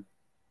to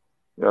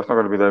be that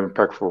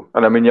impactful.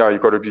 And I mean, you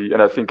got to be,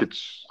 and I think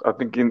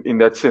in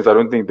that sense, I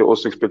don't think they're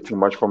also expecting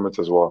much from it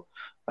as well.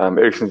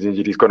 Eriksen's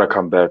injured, he's going to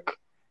come back.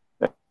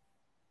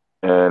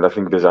 And I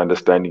think there's an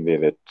understanding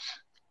there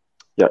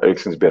that,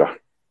 Eriksen's better.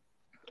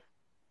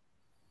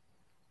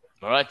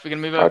 All right, we're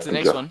going to move on to the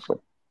next one.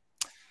 So.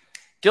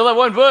 Deal that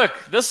won't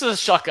work. This is a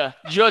shocker.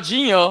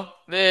 Jorginho,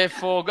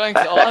 therefore, going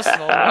to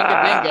Arsenal.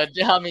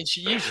 I mean,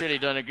 you surely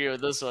don't agree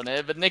with this one,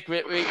 eh? But Nick,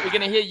 we're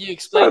going to hear you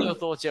explain your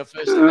thoughts here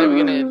first, and then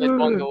we're going to let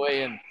Wonga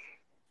weigh in.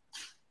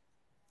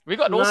 We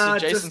got also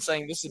Jason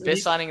saying this is the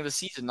best signing of the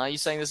season. Now you're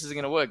saying this isn't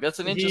going to work. That's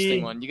an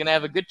interesting one. You're going to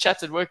have a good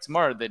chat at work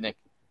tomorrow, then, Nick.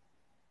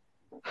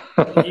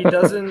 He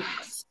doesn't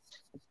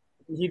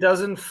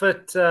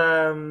fit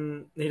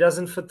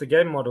the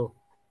game model.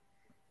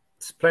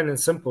 It's plain and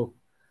simple.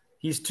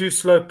 He's too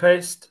slow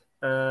paced.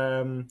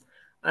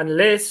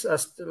 Unless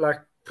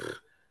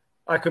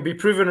I could be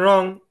proven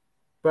wrong,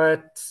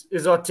 but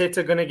is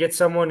Arteta going to get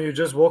someone who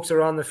just walks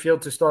around the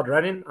field to start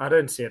running? I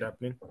don't see it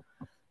happening.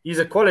 He's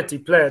a quality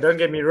player. Don't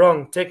get me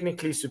wrong.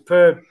 Technically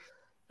superb.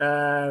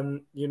 A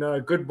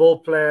good ball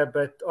player,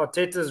 but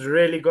Arteta's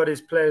really got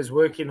his players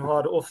working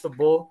hard off the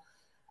ball.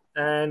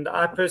 And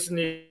I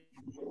personally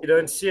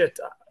don't see it.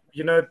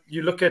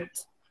 You look at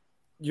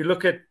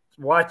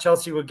why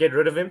Chelsea would get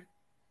rid of him.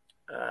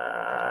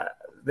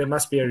 There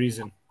must be a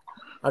reason.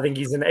 I think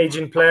he's an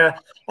aging player.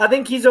 I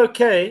think he's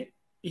okay.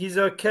 He's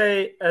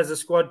okay as a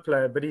squad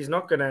player, but he's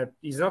not gonna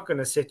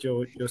set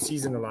your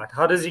season alight.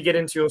 How does he get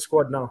into your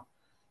squad now?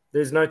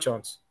 There's no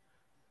chance.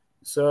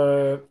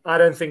 So I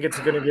don't think it's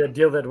going to be a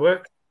deal that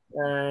works.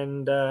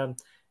 And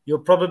you'll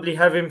probably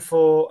have him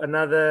for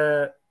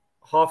another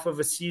half of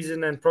a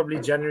season, and probably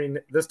January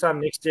this time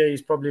next year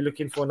he's probably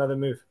looking for another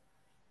move.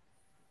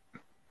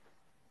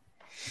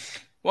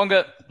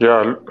 Wonga,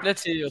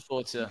 let's hear your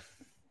thoughts here.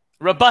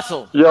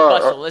 Rebuttal.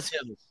 Let's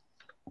hear this.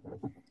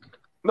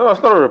 No,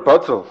 it's not a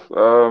rebuttal.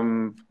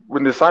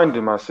 When they signed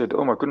him, I said,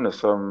 "Oh my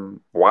goodness,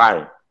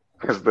 why?"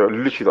 Because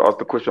literally asked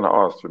the question I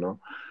asked, And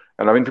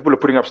I mean, people are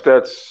putting up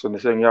stats and they're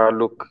saying,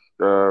 look,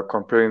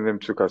 comparing them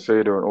to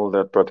Caicedo and all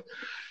that, but.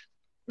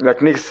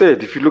 Like Nick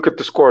said, if you look at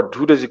the squad,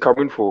 who does he come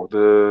in for?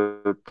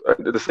 The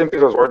same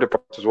thing I was worried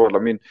about as well. I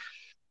mean,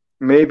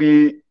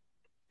 maybe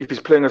if he's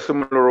playing a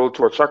similar role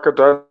to what Xhaka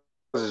does,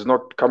 he's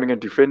not coming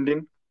and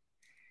defending.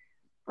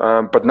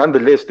 But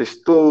nonetheless, they're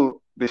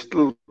still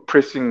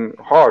pressing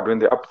hard when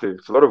they're up there.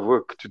 It's a lot of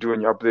work to do when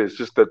you're up there. It's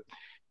just that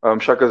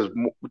Xhaka's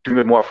doing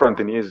it more up front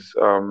than he is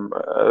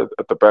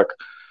at the back.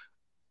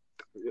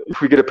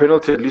 If we get a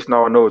penalty, at least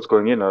now I know it's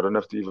going in. I don't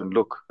have to even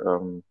look.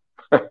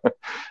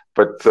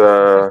 But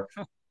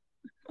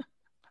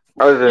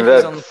other than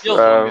that, on the field,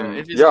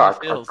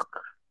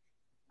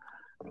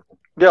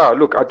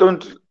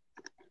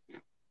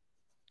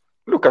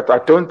 look, I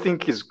don't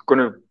think he's going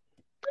to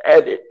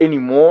add any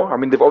more. I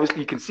mean,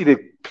 you can see they're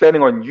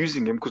planning on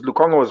using him because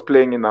Lukonga was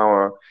playing in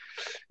our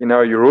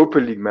Europa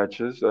League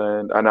matches,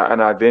 and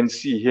I then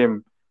see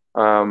him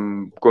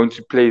going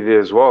to play there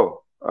as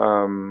well.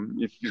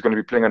 If he's going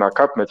to be playing in our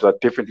cup match, I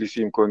definitely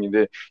see him going in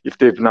there. If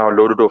they've now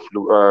loaded off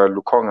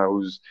Lukonga,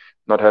 who's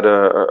not had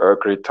a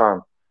great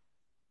time,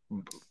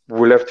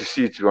 we'll have to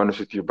see, to be honest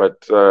with you.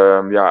 But I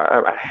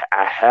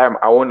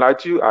won't lie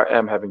to you, I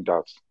am having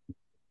doubts.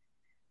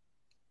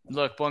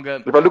 Look,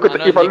 Bonga. If I look at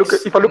the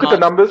numbers, if I look at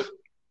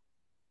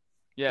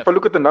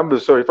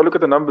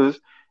the numbers,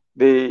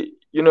 they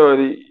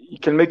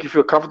can make you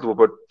feel comfortable.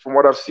 But from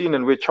what I've seen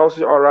and where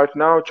Chelsea are right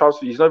now,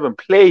 he's not even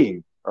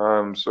playing. I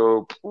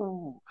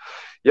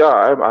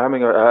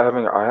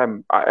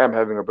am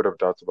having a bit of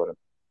doubts about him.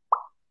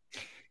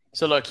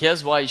 So look,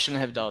 here's why you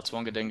shouldn't have doubts,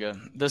 Wonga Dinga.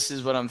 This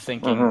is what I'm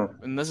thinking,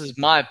 and this is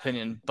my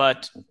opinion.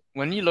 But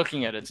when you're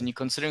looking at it and you're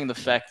considering the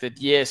fact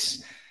that,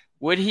 yes,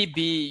 would he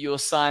be your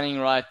signing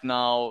right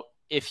now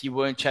if you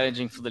weren't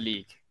challenging for the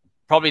league?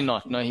 Probably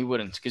not. No, he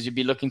wouldn't, because you'd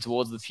be looking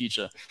towards the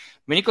future.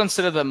 When you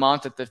consider the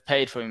amount that they've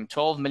paid for him,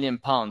 £12 million,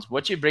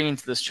 what you bring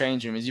into this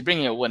change room is you're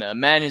bringing a winner, a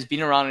man who's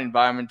been around an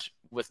environment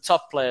with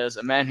top players,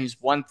 a man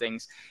who's won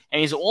things,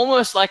 and he's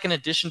almost like an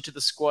addition to the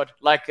squad,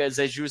 like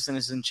Zejus and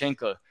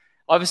Zinchenko.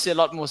 Obviously, a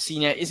lot more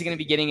senior. Is he going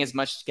to be getting as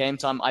much game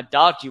time? I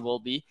doubt he will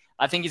be.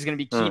 I think he's going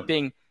to be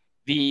keeping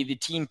the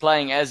team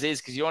playing as is,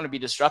 because you don't want to be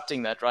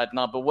disrupting that right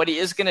now. But what he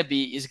is going to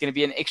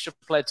be an extra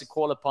player to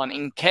call upon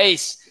in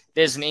case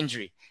there's an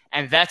injury.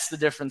 And that's the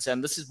difference.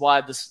 And this is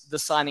why this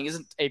signing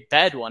isn't a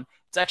bad one.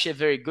 It's actually a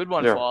very good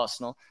one for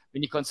Arsenal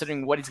when you're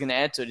considering what he's going to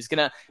add to it. He's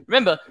going to,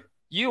 remember,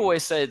 you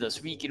always say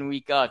this week in,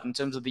 week out in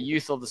terms of the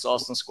youth of this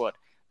Arsenal squad.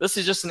 This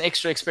is just an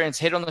extra experience,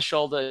 head on the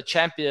shoulder, a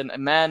champion, a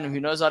man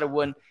who knows how to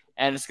win.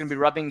 And it's going to be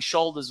rubbing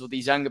shoulders with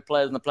these younger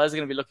players. And the players are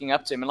going to be looking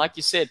up to him. And like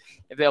you said,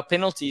 if there are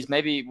penalties,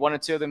 maybe one or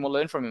two of them will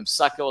learn from him.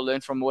 Saka will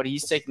learn from what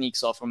his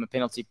techniques are from a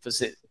penalty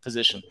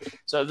position.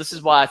 So this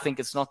is why I think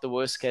it's not the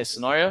worst case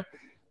scenario.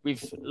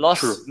 We've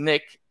lost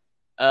Nick.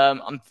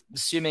 I'm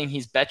assuming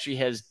his battery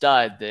has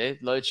died there.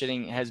 Load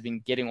shedding has been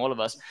getting all of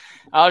us.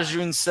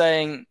 Arjun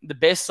saying the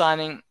best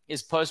signing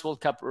is post-World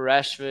Cup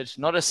Rashford.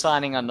 Not a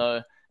signing, I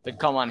know. But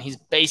come on, he's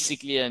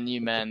basically a new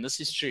man. This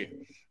is true.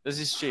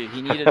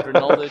 He needed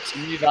Ronaldo to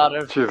move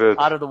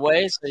out of the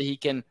way so he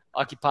can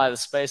occupy the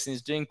space, and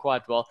he's doing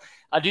quite well.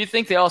 I do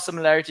think there are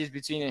similarities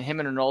between him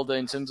and Ronaldo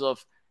in terms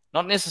of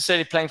not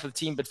necessarily playing for the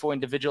team, but for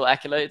individual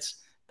accolades.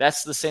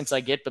 That's the sense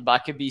I get, but I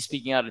could be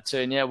speaking out of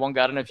turn. Yeah,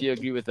 Wonga, I don't know if you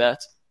agree with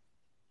that.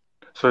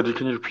 So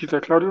can you repeat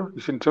that, Claudio?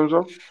 You said in terms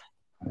of?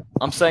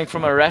 I'm saying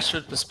from a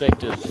Rashford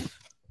perspective.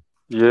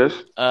 Yes.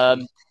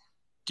 Do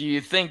you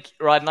think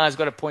right now he's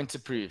got a point to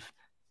prove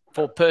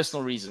for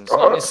personal reasons,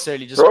 not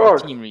necessarily just for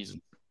team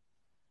reasons?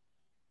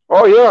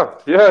 Oh, yeah,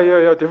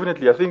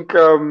 definitely. I think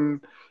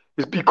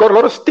he got a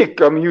lot of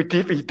stick. I mean, he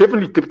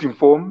definitely dipped in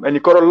form, and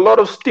he got a lot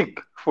of stick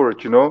for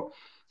it,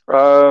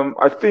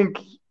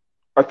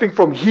 I think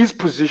from his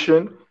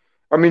position,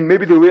 I mean,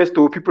 maybe the rest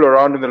or people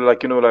around him, they're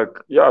like,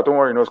 yeah, don't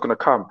worry, it's going to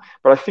come.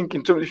 But I think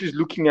in terms, if he's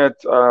looking at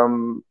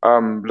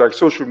like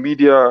social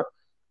media,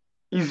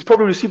 he's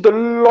probably received a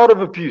lot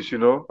of abuse, a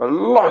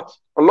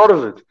lot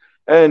of it.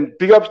 And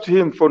big ups to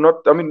him for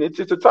not, I mean, it's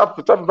a tough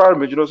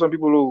environment. Some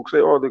people who say,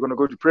 they're going to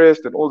go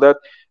depressed and all that.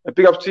 And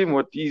big ups to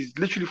him, he's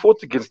literally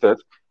fought against that.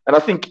 And I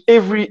think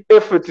every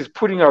effort he's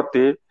putting out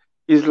there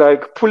is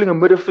like pulling a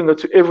middle finger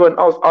to everyone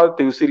else out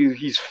there who said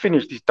he's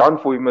finished, he's done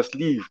for, he must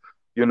leave.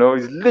 He's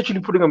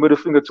literally putting a middle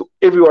finger to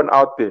everyone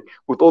out there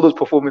with all those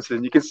performances.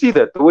 And you can see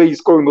that, the way he's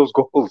scoring those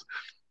goals.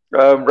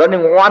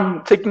 Running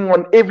one, taking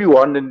on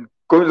everyone and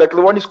going like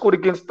the one he scored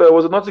against,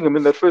 was it Nottingham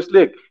in that first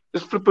leg?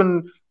 Just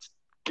flipping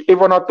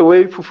everyone out the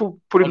way,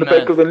 put in the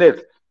back of the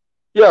net.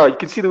 Yeah, you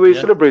can see the way he's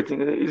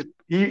celebrating.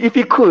 If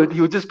he could, he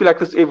would just be like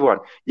this to everyone.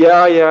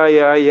 Yeah.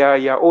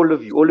 All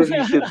of you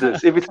said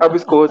this. Every time he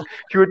scores,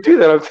 he would do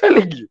that. I'm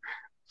telling you.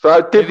 So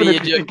I definitely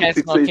think you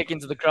do a kick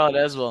into the crowd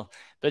as well.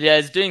 But yeah,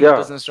 he's doing the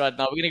business right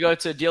now. We're going to go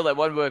to a deal that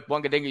won't work.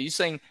 Bongadenga, you're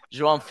saying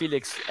Joao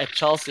Felix at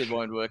Chelsea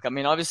won't work. I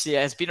mean, obviously,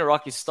 it has been a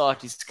rocky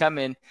start. He's come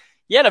in.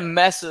 He had a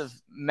massive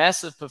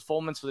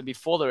performance for them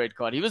before the red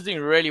card. He was doing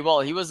really well.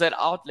 He was that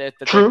outlet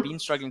that they've been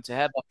struggling to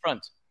have up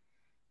front.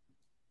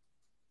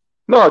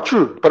 No,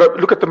 true. But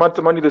look at the amount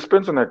of money they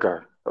spent on that guy.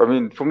 I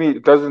mean, for me,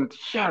 it doesn't.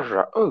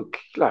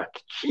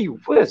 Gee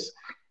whiz.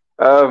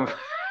 I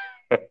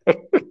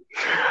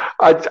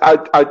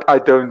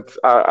don't.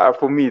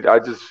 For me, I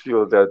just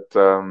feel that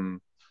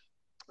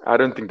I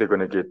don't think they're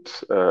going to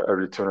get a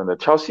return on that.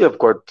 Chelsea have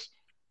got.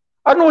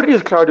 I don't know what it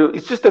is, Claudio.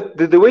 It's just that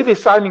the way they're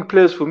signing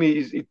players for me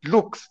is it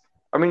looks.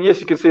 I mean, yes,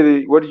 you can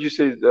say what did you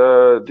say?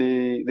 They're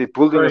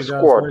building a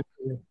squad,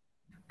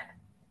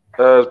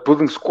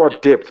 building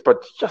squad depth.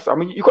 But yes, I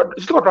mean, you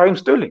still got Raheem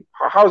Sterling.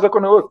 How is that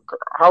going to work?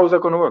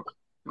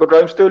 You got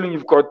Raheem Sterling.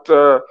 You've got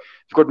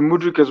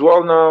Mudryk as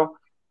well now.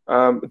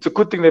 It's a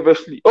good thing they've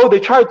actually. They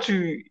tried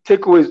to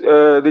take away.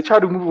 They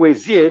tried to move away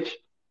Ziyech.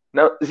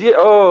 Now Ziyech.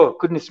 Oh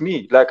goodness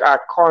me! Like I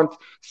can't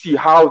see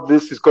how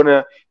this is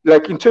gonna.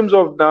 Like in terms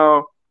of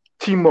now.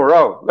 Team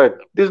morale, where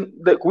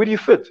do you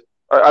fit?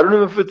 I don't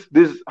even fit.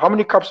 How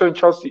many cups are in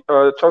Chelsea?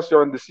 Chelsea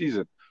are in the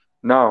season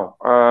now.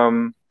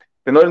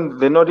 They're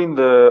not in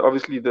the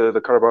obviously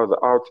the Carabao.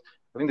 They're out.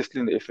 I think they're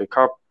still in the FA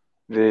Cup.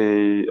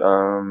 They're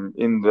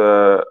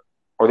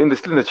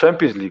still in the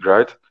Champions League,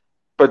 right?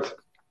 But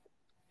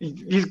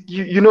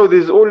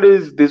there's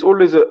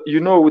always a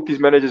with these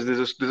managers there's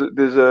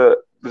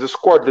a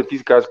squad that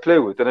these guys play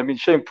with, and I mean,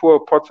 shame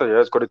poor Potter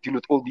has got to deal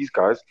with all these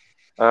guys.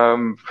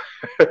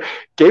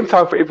 Game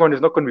time for everyone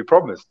is not going to be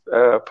promised.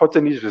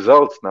 Potter needs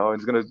results now,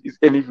 and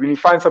when you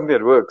find something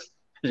that works,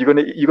 you're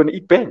gonna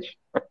eat bench.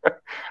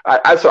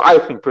 I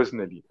think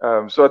personally.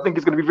 So I think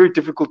it's going to be very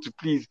difficult to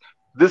please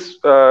this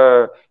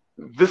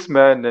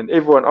man and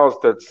everyone else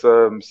that's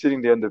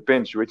sitting there on the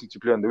bench waiting to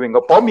play on the wing.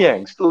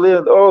 Aubameyang still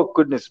there. Oh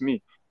goodness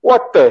me,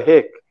 what the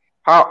heck?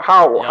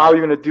 How are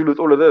you going to deal with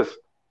all of this?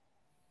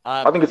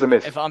 I think it's a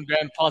mess. If I'm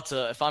Graham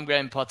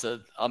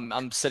Potter,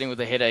 I'm sitting with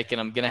a headache, and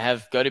I'm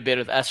gonna go to bed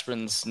with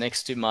aspirins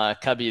next to my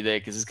cubby there,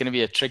 because it's gonna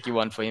be a tricky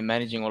one for him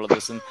managing all of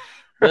this. And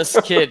this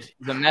kid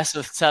is a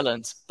massive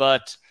talent,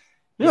 but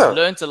he's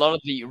learned a lot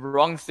of the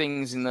wrong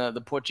things in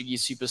the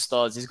Portuguese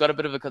superstars. He's got a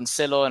bit of a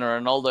Cancelo and a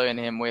Ronaldo in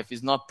him, where if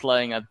he's not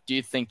playing, I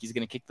do think he's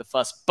gonna kick the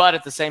fuss. But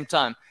at the same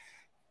time,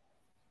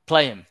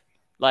 play him.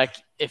 Like,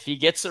 if he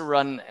gets a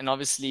run, and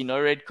obviously no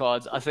red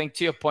cards, I think,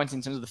 to your point,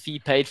 in terms of the fee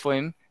paid for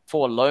him,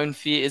 for a loan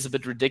fee, is a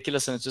bit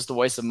ridiculous, and it's just a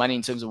waste of money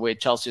in terms of where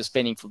Chelsea are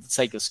spending for the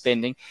sake of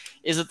spending.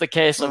 Is it the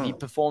case of he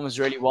performs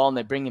really well and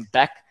they bring him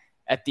back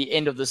at the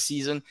end of the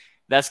season?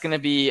 That's going to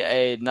be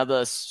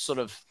another sort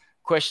of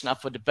question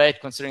up for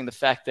debate, considering the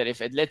fact that if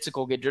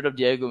Atletico get rid of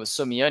Diego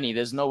Simeone,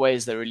 there's no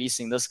ways they're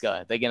releasing this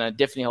guy. They're going to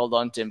definitely hold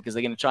on to him, because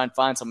they're going to try and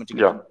find someone to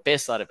get the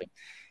best out of him.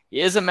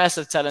 He is a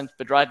massive talent,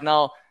 but right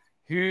now,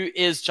 who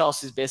is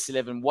Chelsea's best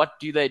 11? What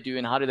do they do,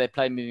 and how do they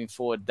play moving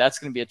forward? That's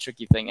going to be a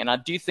tricky thing. And I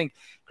do think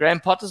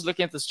Graham Potter's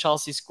looking at this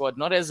Chelsea squad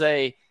not as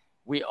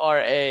we are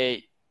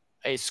a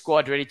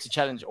squad ready to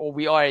challenge, or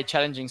we are a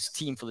challenging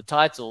team for the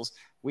titles.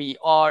 We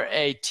are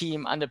a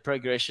team under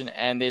progression,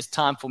 and there's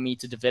time for me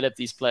to develop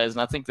these players.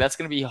 And I think that's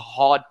going to be a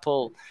hard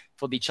pull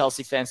for the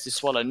Chelsea fans to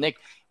swallow. Nick,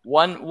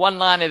 one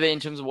liner there in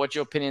terms of what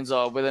your opinions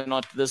are, whether or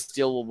not this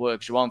deal will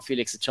work. João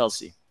Felix at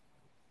Chelsea.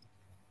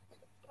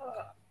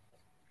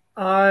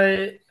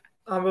 I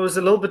was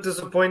a little bit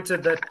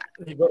disappointed that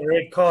he got a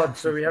red card,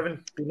 so we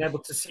haven't been able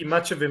to see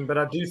much of him. But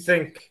I do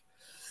think,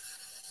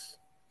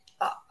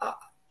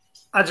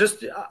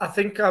 I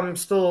think I'm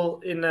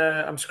still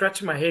I'm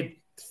scratching my head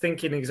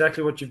thinking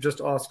exactly what you've just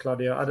asked,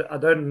 Claudio. I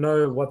don't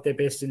know what their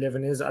best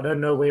 11 is. I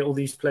don't know where all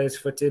these players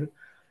fit in.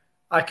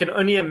 I can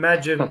only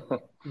imagine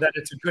that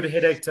it's a good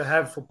headache to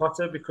have for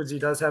Potter, because he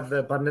does have the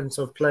abundance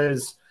of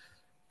players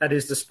at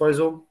his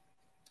disposal.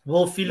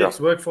 Will Felix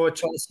work for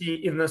Chelsea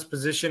in this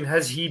position?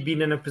 Has he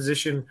been in a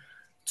position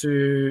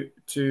to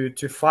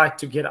fight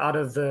to get out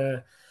of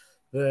the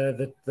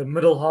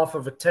middle half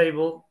of a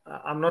table?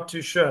 I'm not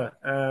too sure.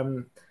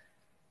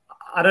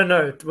 I don't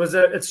know.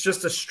 It's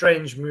just a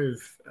strange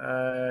move.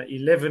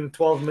 11,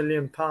 12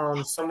 million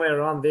pounds, somewhere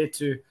around there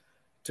to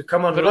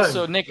come on loan. But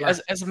also, Nick,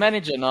 as a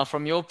manager now,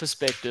 from your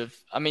perspective,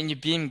 I mean,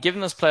 you've been given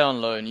this player on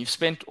loan. You've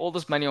spent all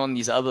this money on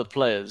these other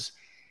players.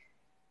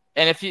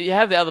 And if you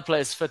have the other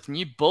players fit and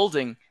you're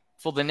building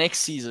for the next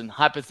season,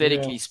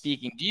 hypothetically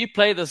speaking, do you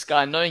play this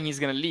guy knowing he's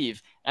going to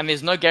leave and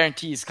there's no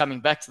guarantees coming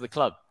back to the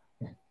club?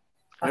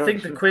 I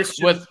think the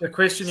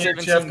question you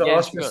actually have to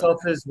ask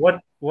yourself is,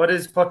 what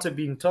is Potter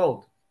being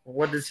told?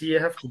 What does he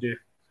have to do?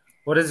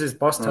 What is his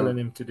boss telling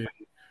him to do?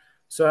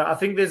 So I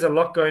think there's a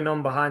lot going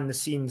on behind the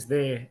scenes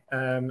there.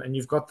 And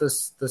you've got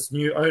this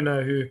new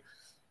owner who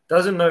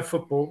doesn't know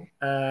football,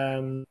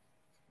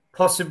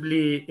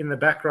 possibly in the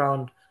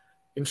background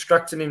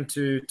instructing him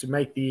to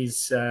make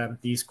these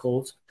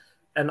calls.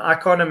 And I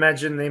can't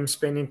imagine them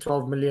spending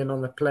 12 million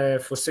on the player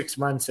for 6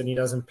 months and he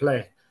doesn't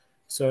play.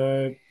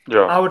 So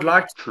I would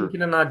like to think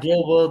in an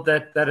ideal world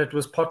that it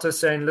was Potter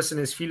saying, listen,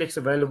 is Felix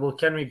available?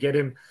 Can we get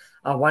him?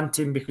 I want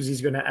him because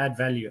he's going to add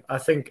value. I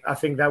think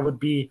that would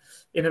be,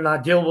 in an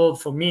ideal world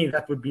for me,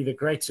 that would be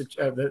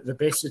the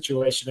best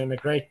situation and a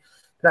great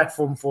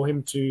platform for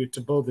him to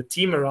build the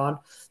team around.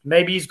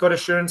 Maybe he's got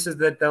assurances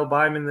that they'll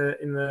buy him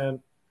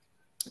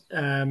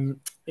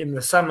in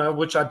the summer,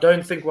 which I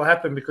don't think will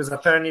happen, because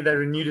apparently they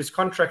renewed his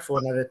contract for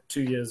another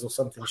 2 years or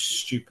something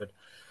stupid.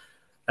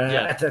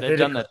 They've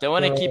done that. They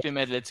want to keep him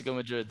at Atletico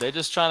Madrid. They're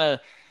just trying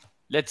to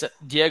let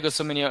Diego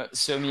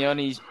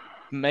Simeone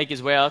make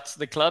his way out to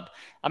the club.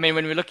 I mean,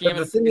 when we're looking at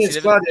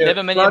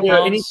 11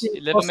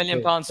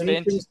 million pounds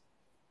spent.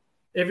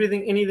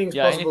 Anything's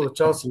possible with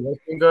Chelsea. They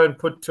can go and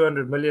put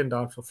 200 million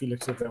down for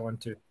Felix if they want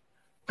to.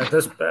 It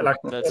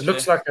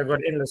looks like they've got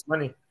endless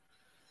money.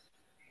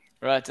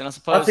 Right, and I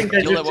suppose I think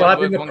they're just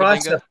driving the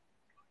price up.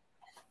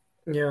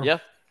 Yeah,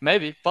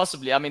 maybe,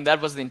 possibly. I mean,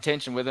 that was the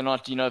intention. Whether or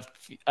not,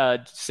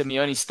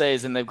 Simeone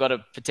stays, and they've got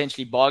a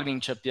potentially bargaining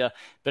chip here.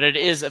 But it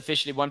is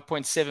officially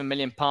 1.7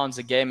 million pounds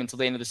a game until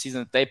the end of the season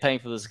that they're paying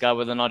for this guy,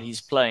 whether or not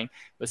he's playing,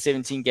 with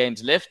 17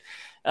 games left.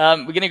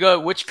 We're going to go,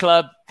 which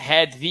club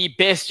had the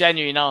best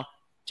January? Now,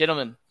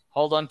 gentlemen,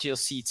 hold on to your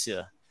seats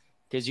here,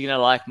 because you're going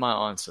to like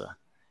my answer.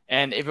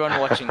 And everyone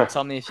watching,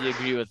 tell me if you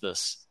agree with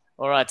this.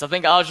 All right, I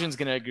think Arjun's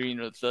going to agree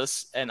with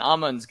this, and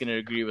Arman's going to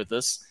agree with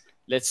this.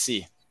 Let's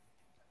see.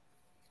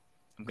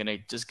 I'm going to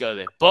just go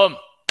there. Boom.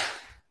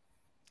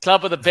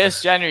 Club of the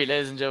best January,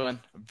 ladies and gentlemen.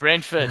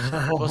 Brentford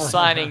for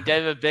signing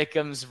David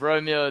Beckham's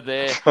Romeo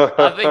there.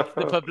 I think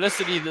the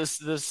publicity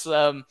this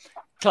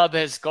club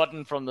has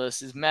gotten from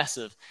this is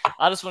massive.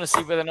 I just want to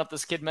see whether or not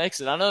this kid makes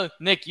it. I know,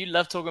 Nick, you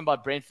love talking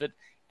about Brentford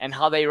and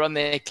how they run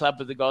their club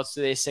with regards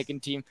to their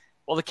second team.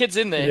 Well, the kid's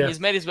in there. Yeah. He's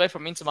made his way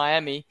from Inter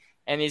Miami,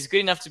 and he's good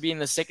enough to be in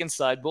the second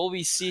side. Will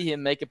we see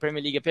him make a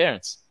Premier League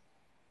appearance?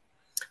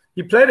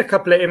 He played a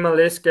couple of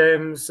MLS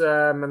games,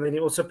 and then he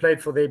also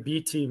played for their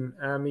B team.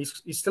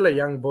 He's still a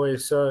young boy,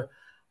 so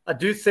I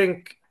do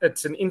think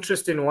it's an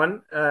interesting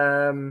one.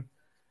 I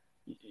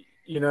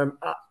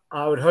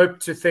would hope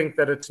to think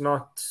that it's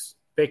not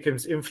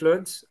Beckham's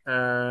influence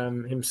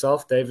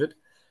himself, David.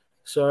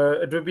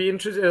 So it'll be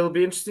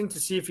interesting to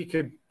see if he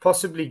could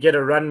possibly get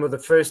a run with the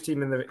first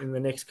team in the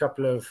next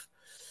couple of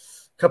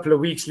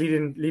weeks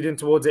leading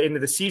towards the end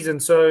of the season.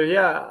 So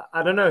yeah,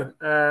 I don't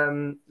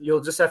know.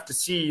 You'll just have to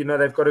see. You know,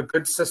 they've got a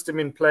good system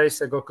in place.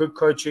 They've got good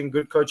coaching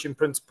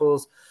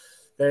principles.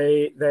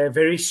 They're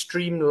very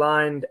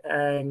streamlined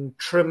and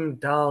trimmed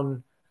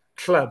down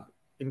club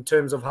in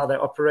terms of how they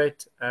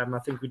operate. I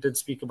think we did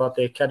speak about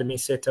the academy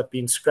setup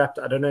being scrapped.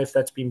 I don't know if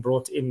that's been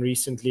brought in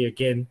recently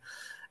again.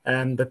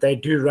 But they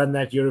do run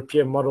that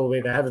European model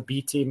where they have a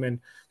B team and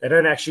they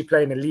don't actually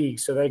play in a league.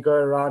 So they go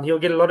around. He'll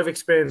get a lot of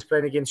experience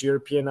playing against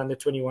European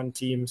under-21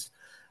 teams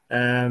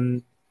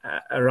around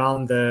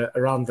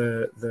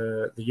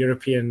the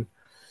European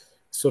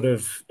sort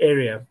of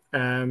area.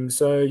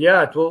 So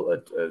yeah,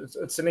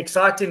 it's an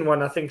exciting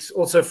one. I think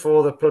also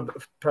for the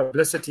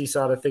publicity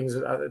side of things,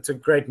 it's a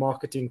great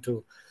marketing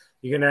tool.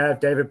 You're going to have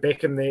David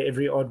Beckham there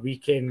every odd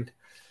weekend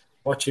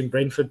watching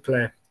Brentford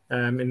play.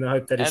 In the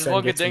hope that and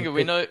Wonga Denga,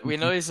 we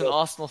know he's an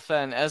Arsenal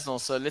fan as well.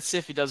 So let's see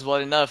if he does well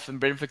enough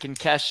and Brentford can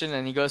cash in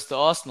and he goes to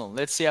Arsenal.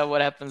 Let's see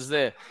what happens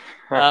there.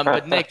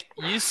 But Nick,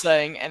 you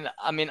saying, and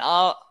I mean,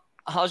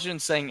 Haljun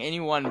saying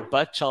anyone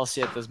but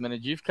Chelsea at this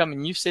minute. You've come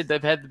and you've said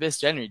they've had the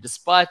best January,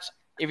 despite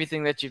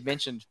everything that you've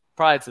mentioned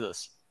prior to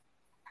this.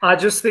 I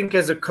just think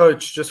as a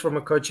coach, just from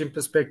a coaching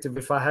perspective,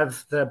 if I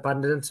have the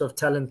abundance of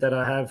talent that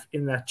I have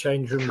in that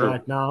change room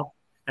right now,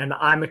 and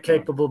I'm a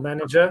capable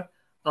manager,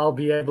 I'll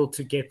be able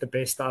to get the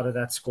best out of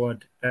that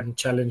squad and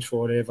challenge for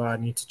whatever I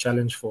need to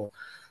challenge for.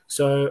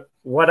 So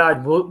what I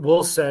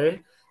will say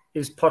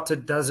is Potter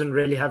doesn't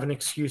really have an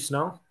excuse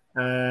now.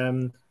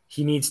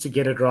 He needs to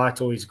get it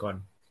right or he's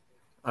gone.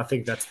 I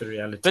think that's the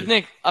reality. But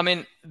Nick, I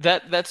mean,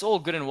 that's all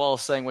good and well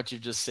saying what you've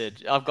just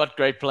said. I've got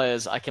great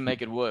players. I can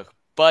make it work.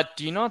 But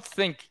do you not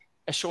think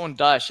a Sean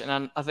Dyche,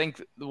 and I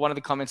think one of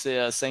the comments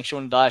there saying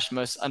Sean Dyche,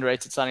 most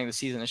underrated signing of the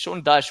season, is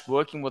Sean Dyche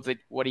working with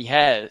what he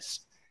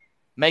has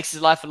makes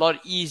his life a lot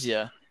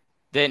easier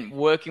than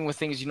working with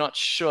things you're not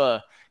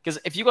sure. Because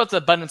if you've got the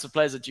abundance of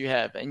players that you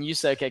have and you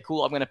say, okay,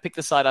 cool, I'm going to pick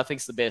the side I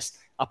think is the best.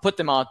 I put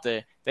them out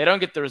there. They don't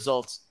get the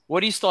results. What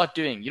do you start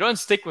doing? You don't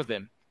stick with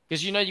them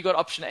because you know you got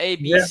option A,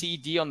 B, C,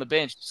 D on the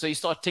bench. So you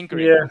start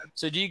tinkering. Yeah.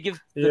 So do you give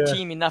the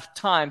team enough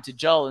time to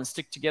gel and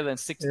stick together and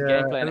stick to the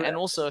game plan? And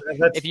also,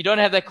 if you don't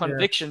have that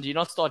conviction, do you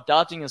not start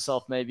doubting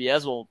yourself maybe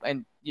as well?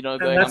 And, you know,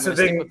 going, I'm going to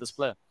stick with this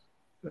player.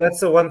 That's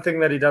the one thing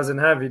that he doesn't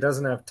have. He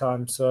doesn't have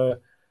time. So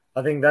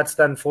I think that's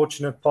the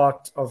unfortunate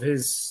part of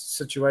his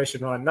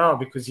situation right now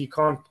because he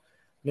can't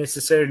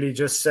necessarily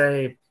just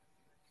say,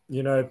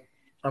 you know,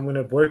 I'm going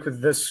to work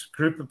with this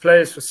group of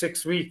players for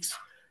 6 weeks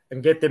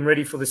and get them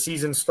ready for the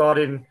season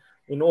starting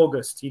in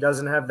August. He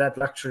doesn't have that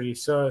luxury.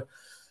 So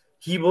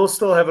he will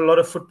still have a lot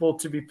of football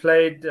to be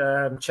played,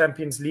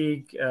 Champions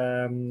League,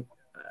 the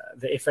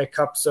FA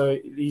Cup. So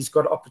he's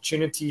got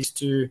opportunities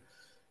to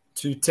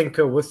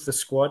tinker with the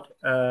squad.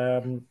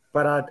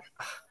 But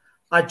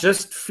I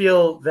just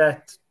feel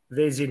that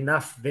there's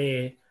enough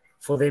there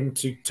for them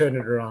to turn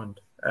it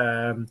around.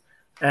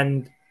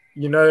 And,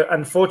 you know,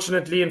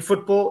 unfortunately in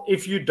football,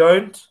 if you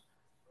don't,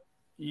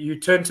 you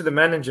turn to the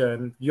manager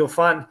and you'll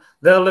find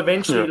they'll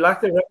eventually, like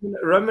the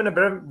Roman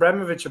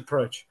Abramovich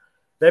approach,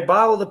 they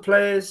buy all the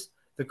players,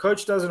 the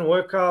coach doesn't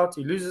work out,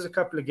 he loses a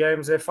couple of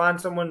games, they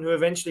find someone who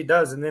eventually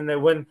does, and then they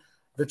win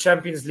the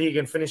Champions League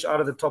and finish out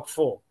of the top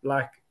 4.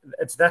 Like,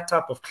 it's that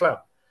type of club.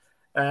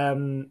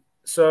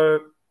 So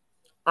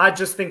I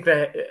just think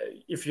that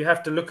if you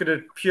have to look at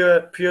it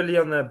purely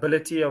on the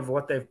ability of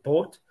what they've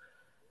bought,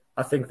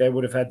 I think they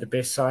would have had the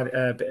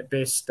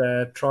best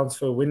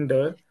transfer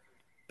window.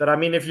 But I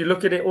mean, if you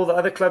look at it, all the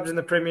other clubs in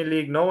the Premier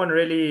League, no one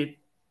really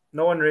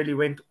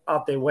went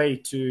out their way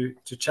to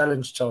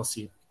challenge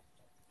Chelsea,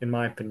 in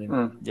my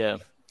opinion. Yeah.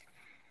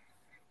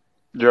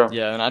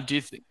 And I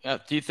do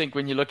think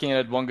when you're looking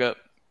at it, Wonga,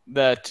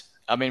 that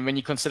I mean, when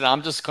you consider,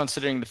 I'm just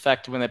considering the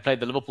fact when they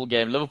played the Liverpool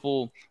game,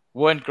 Liverpool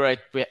weren't great.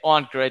 We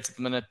aren't great at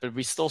the minute, but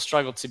we still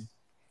struggled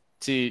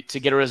to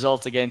get a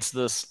result against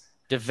this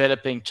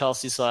developing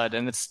Chelsea side.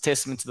 And it's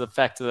testament to the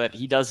fact that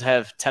he does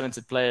have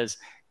talented players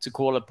to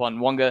call upon.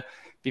 Wonga,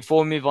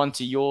 before we move on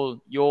to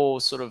your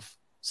sort of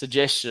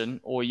suggestion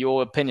or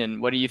your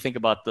opinion, what do you think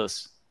about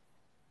this?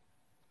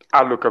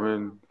 Look, I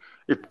mean,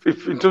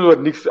 if in terms of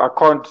what Nick's, I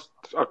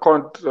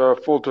can't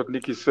fault what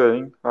Nick is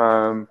saying.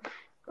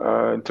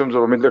 In terms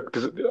of, I mean,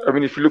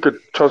 if you look at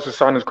Chelsea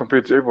signings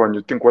compared to everyone,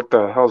 you think, what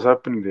the hell's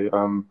happening there?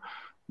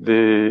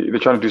 They're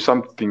trying to do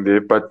something there,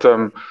 but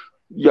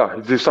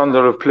there's some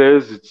lot of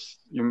players.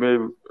 You may,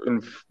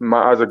 in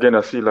my eyes, again,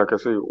 I see, like I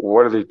say,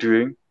 what are they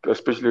doing?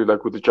 Especially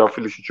like with the João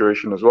Felix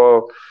situation as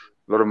well.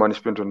 A lot of money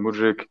spent on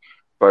Mudryk,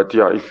 but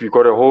if you've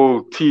got a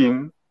whole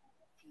team,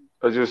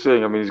 as you're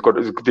saying, I mean,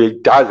 they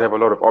does have a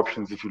lot of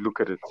options if you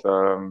look at it,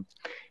 and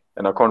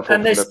I can't fault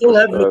and they still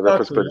have that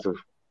perspective.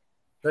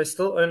 They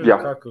still own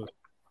Lukaku.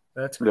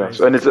 That's crazy.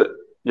 So, and it's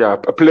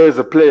a player is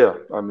a player.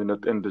 I mean,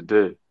 at the end of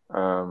the day,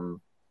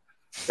 and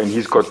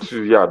he's got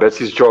to. That's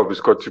his job. He's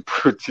got to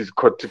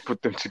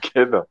put them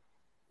together.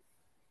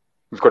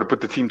 We've got to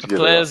put the team A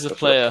together. player's a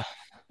player,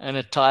 and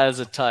a tire's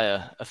a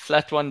tire. A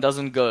flat one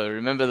doesn't go.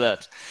 Remember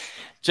that.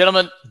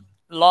 Gentlemen,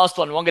 last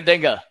one,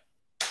 Wonga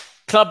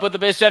Club with the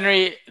best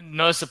January.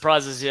 No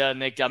surprises here,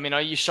 Nick. I mean,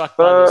 are you shocked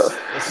by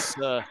this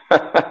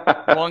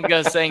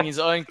Wonga saying his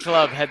own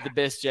club had the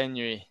best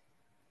January?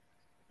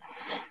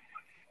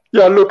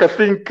 Yeah, look, I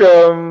think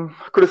I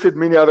could have said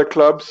many other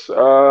clubs,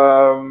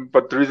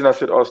 but the reason I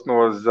said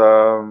Arsenal was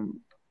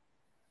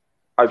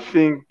I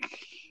think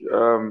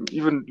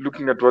even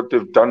looking at what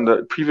they've done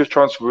the previous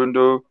transfer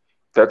window,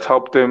 that's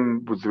helped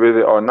them with where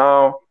they are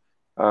now.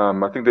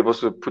 I think they've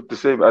also put the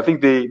same. I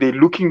think they're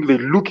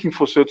looking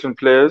for certain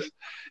players,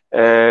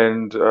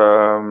 and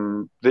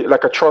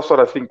like a Trossard.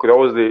 I think that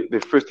was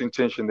their first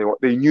intention.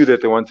 They knew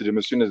that they wanted him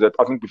as soon as that.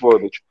 I think before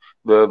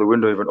the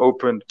window even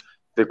opened,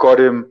 they got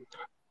him.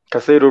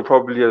 Caicedo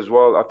probably as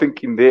well. I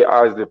think in their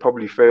eyes they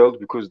probably failed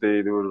because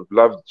they would have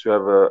loved to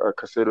have a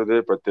Caicedo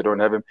there, but they don't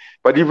have him.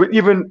 But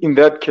even in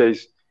that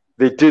case,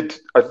 they did.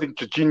 I think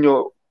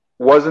Jorginho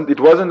it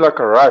wasn't like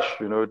a rush,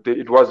 you know.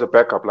 It was a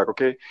backup. Like,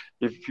 okay,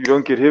 if you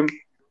don't get him,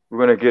 we're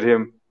gonna get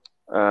him.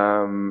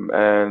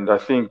 And I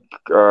think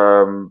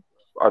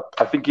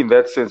I think in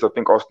that sense, I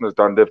think Arsenal has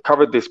done. They've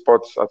covered their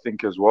spots, I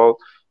think, as well,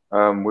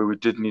 where we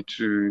did need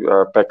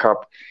to back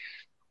up.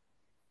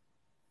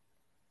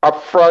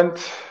 Up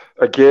front.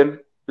 Again,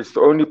 it's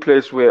the only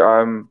place where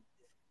I'm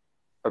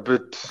a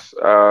bit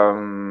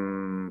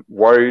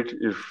worried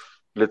if,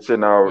 let's say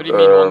now... What do you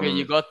mean, Wonga?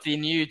 You got the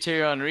new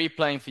Thierry Henry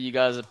playing for you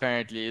guys,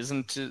 apparently.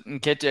 Isn't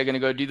Nketiah going to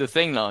go do the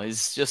thing now?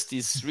 He's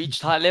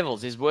reached high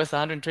levels. He's worth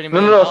 120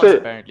 million pounds,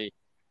 apparently.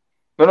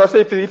 No, I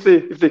say if they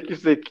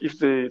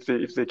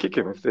kick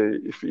him, if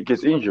he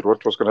gets injured,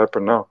 what's going to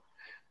happen now?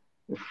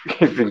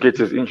 If Nketiah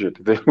is injured,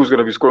 then who's going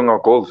to be scoring our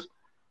goals?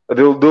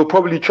 They'll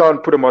probably try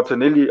and put a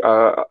Martinelli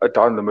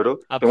down the middle.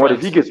 Then what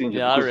if he gets injured?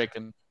 Yeah, I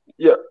reckon.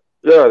 Yeah,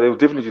 they'll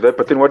definitely do that.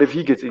 But then what if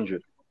he gets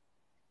injured?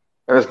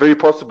 And it's very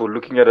possible.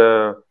 Looking at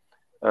a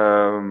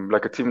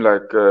team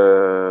like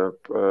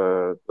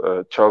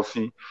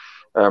Chelsea,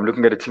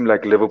 looking at a team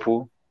like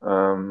Liverpool,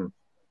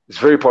 it's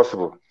very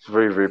possible. It's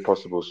very, very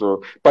possible.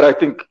 So, but I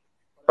think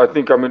I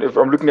mean, if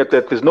I'm looking at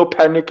that, there's no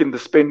panic in the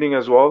spending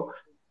as well.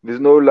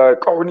 There's no like,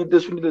 oh, we need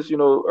this, you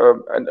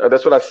know, and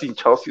that's what I see in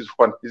Chelsea's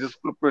one. He's just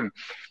flipping,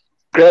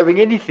 grabbing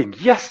anything,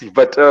 yes.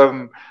 But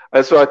so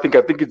I think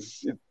there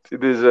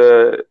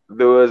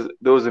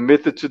was a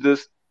method to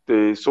this.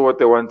 They saw what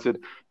they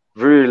wanted,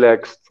 very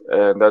relaxed,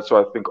 and that's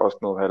why I think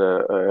Arsenal had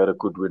a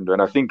good window.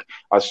 And I think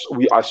I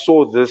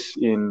saw this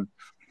in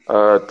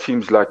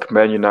teams like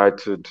Man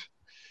United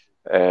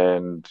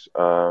and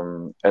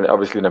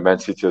obviously in the Man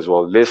City as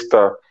well.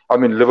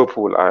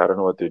 Liverpool. I don't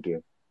know what they're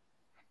doing.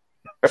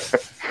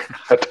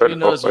 Who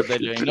knows what they're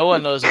doing? No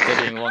one knows what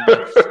they're doing.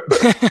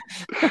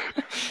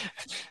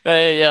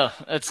 Yeah,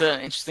 it's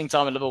an interesting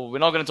time at Liverpool. We're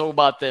not going to talk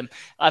about them.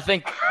 I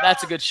think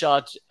that's a good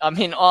shot. I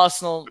mean,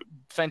 Arsenal,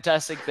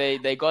 fantastic.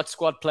 They got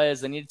squad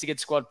players. They needed to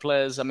get squad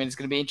players. I mean, it's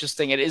going to be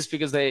interesting. It is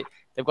because they've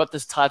got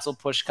this title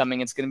push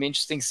coming. It's going to be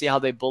interesting to see how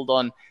they build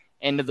on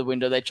end of the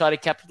window. They try to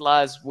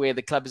capitalize where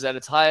the club is at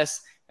its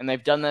highest, and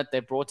they've done that.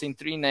 They brought in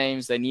 3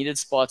 names. They needed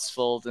spots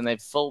filled, and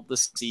they've filled the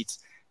seats.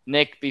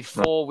 Nick,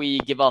 before we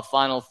give our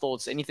final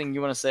thoughts, anything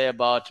you want to say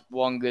about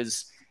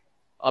Wonga's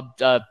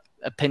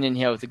opinion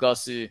here with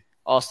regards to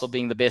Arsenal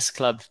being the best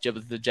club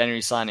with the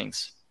January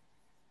signings?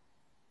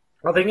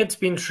 I think it's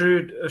been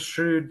a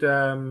shrewd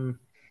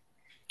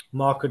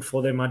market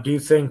for them. I do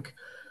think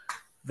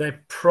they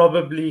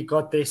probably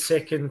got their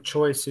second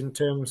choice in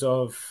terms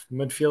of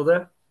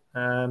midfielder.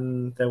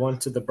 They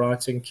wanted the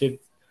Brighton kid,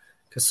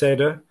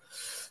 Caicedo.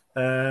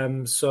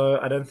 So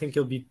I don't think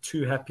he'll be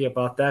too happy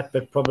about that,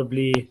 but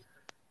probably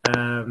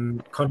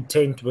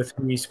content with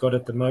who he's got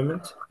at the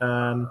moment.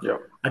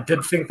 I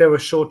did think they were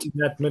short in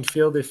that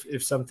midfield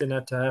if something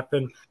had to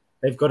happen.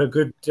 They've got a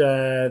good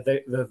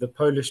the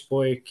Polish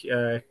boy,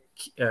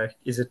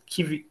 is it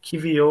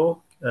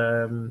Kiwior?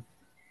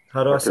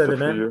 How do I say the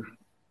name,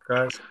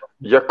 guys?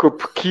 Jakub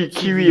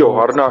Kiwior.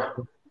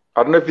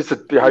 I don't know if it's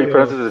how you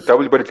pronounce it as a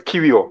W, but it's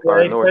Kiwior.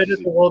 Yeah, he played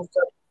at the World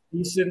Cup.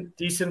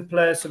 Decent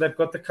player. So they've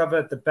got the cover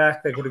at the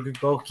back. They've got a good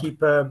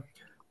goalkeeper.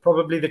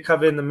 Probably the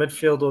cover in the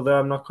midfield, although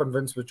I'm not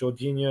convinced with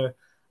Jorginho.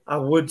 I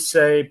would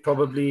say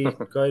probably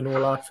going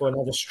all out for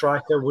another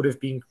striker would have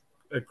been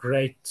a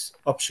great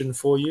option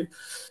for you.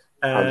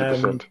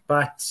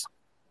 But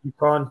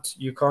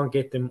you can't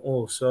get them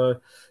all. So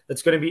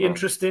it's going to be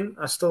interesting.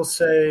 I still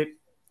say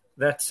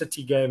that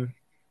City game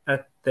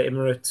at the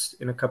Emirates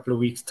in a couple of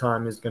weeks'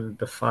 time is going to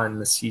define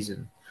the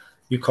season.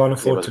 You can't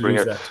afford to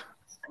lose that.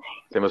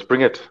 They must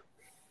bring it.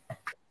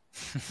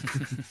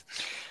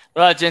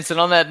 Right, Jensen,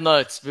 on that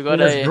note, we've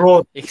got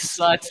an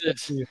excited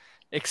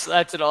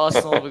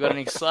Arsenal. We've got an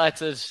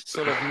excited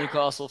sort of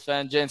Newcastle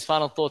fan. Jens,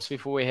 final thoughts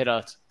before we head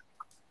out?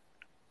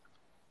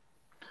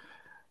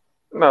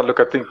 No, look,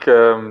 I think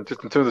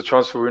just in terms of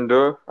transfer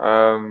window,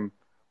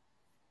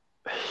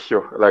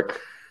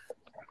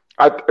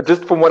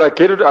 just from what I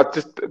get,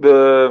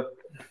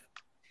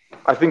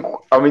 I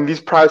mean,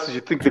 these prices,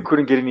 you think they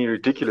couldn't get any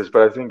ridiculous,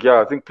 but I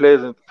think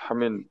players, I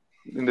mean,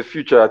 in the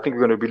future, I think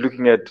we're going to be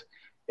looking at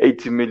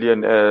 80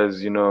 million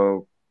as,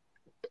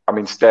 I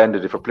mean,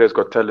 standard. If a player's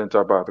got talent,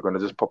 they're going to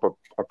just pop up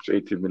to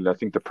 80 million. I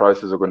think the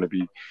prices are going to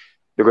be,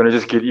 they're going to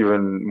just get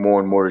even more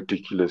and more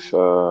ridiculous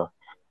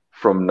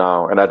from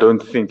now. And I don't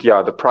think,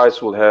 the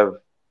price will have,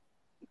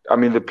 I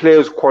mean, the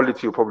player's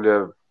quality will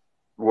probably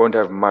won't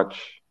have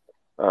much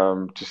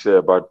to say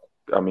about,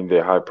 I mean,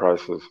 their high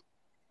prices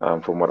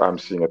from what I'm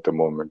seeing at the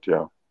moment.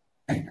 Yeah.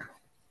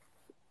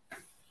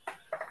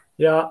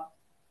 Yeah,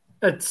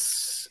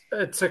 it's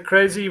a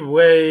crazy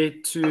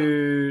way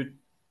to.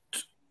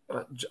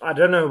 I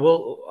don't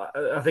know.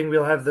 I think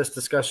we'll have this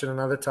discussion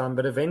another time.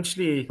 But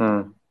eventually,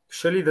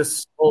 surely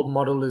this whole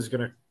model is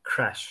going to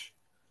crash.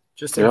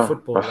 Just in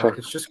football, like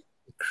it's just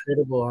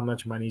incredible how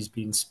much money is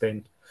being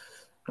spent.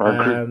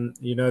 I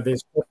agree.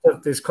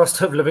 There's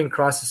cost of living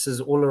crises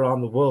all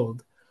around the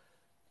world,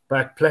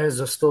 but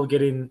players are still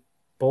getting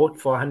bought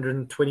for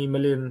 120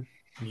 million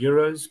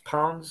euros,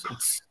 pounds.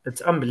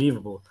 It's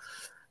unbelievable.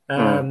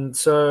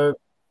 So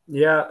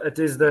yeah, it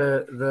is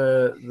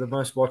the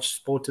most watched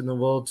sport in the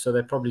world. So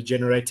they're probably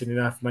generating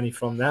enough money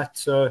from that.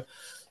 So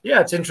yeah,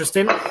 it's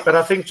interesting. But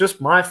I think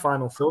just my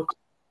final thought,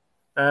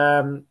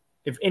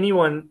 if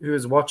anyone who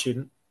is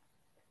watching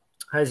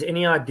has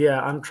any idea,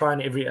 I'm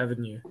trying every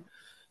avenue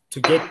to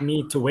get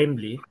me to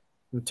Wembley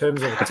in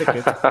terms of a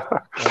ticket.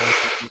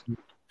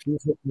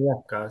 Please hit me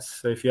up, guys.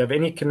 So if you have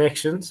any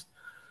connections,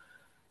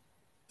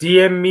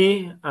 DM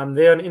me. I'm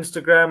there on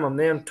Instagram. I'm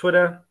there on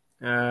Twitter.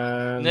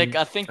 Nick,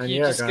 I think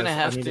you're just going to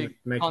have to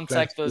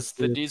contact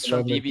the dudes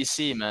from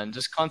BBC, man.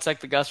 Just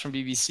contact the guys from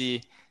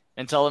BBC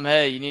and tell them,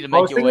 hey, you need to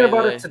make your way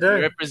there.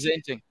 You're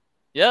representing.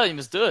 Yeah, you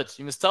must do it.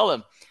 You must tell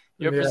them.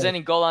 You're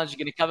representing Goal Lounge. You're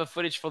going to cover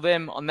footage for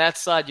them on that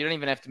side. You don't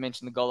even have to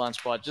mention the Goal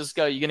Lounge part. Just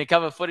go. You're going to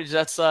cover footage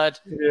that side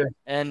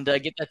and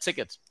get that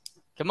ticket.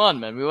 Come on,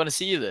 man. We want to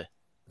see you there.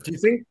 Do you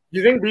think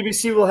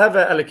BBC will have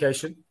an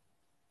allocation?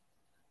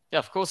 Yeah,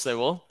 of course they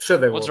will. Sure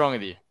they will. What's wrong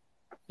with you?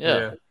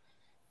 Yeah.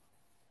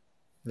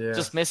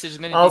 Just message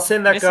me. I'll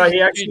send that guy.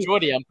 He actually,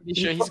 Jordy. I'm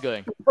pretty sure he's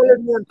going. Follow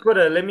me on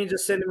Twitter. Let me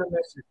just send him a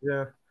message.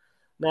 Yeah.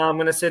 No, I'm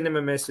going to send him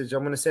a message.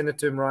 I'm going to send it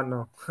to him right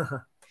now.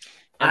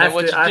 I have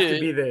to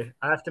be there.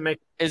 I have to make.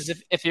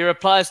 Is if he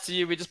replies to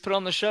you, we just put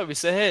on the show. We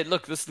say, hey,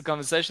 look, this is the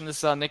conversation. This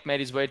is how Nick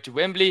made his way to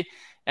Wembley.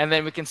 And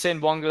then we can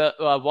send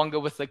Wonga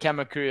with the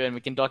camera crew and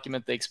we can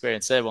document the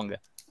experience. Say, Wonga.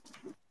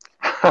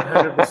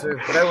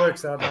 100%. That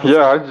works out.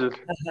 Yeah, 100.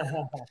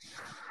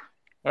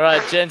 All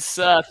right, gents,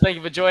 thank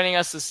you for joining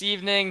us this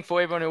evening.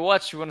 For everyone who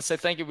watched, we want to say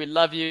thank you. We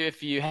love you.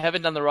 If you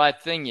haven't done the right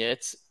thing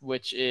yet,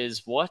 which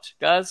is what,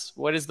 guys?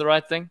 What is the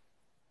right thing?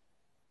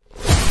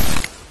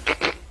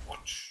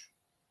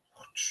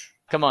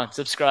 Come on,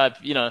 subscribe,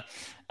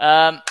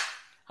 How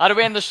do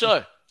we end the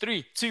show?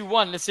 3, 2,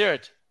 1, let's hear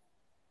it.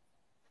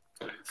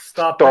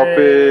 Stop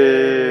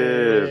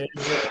it.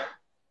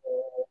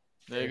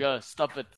 There you go. Stop it.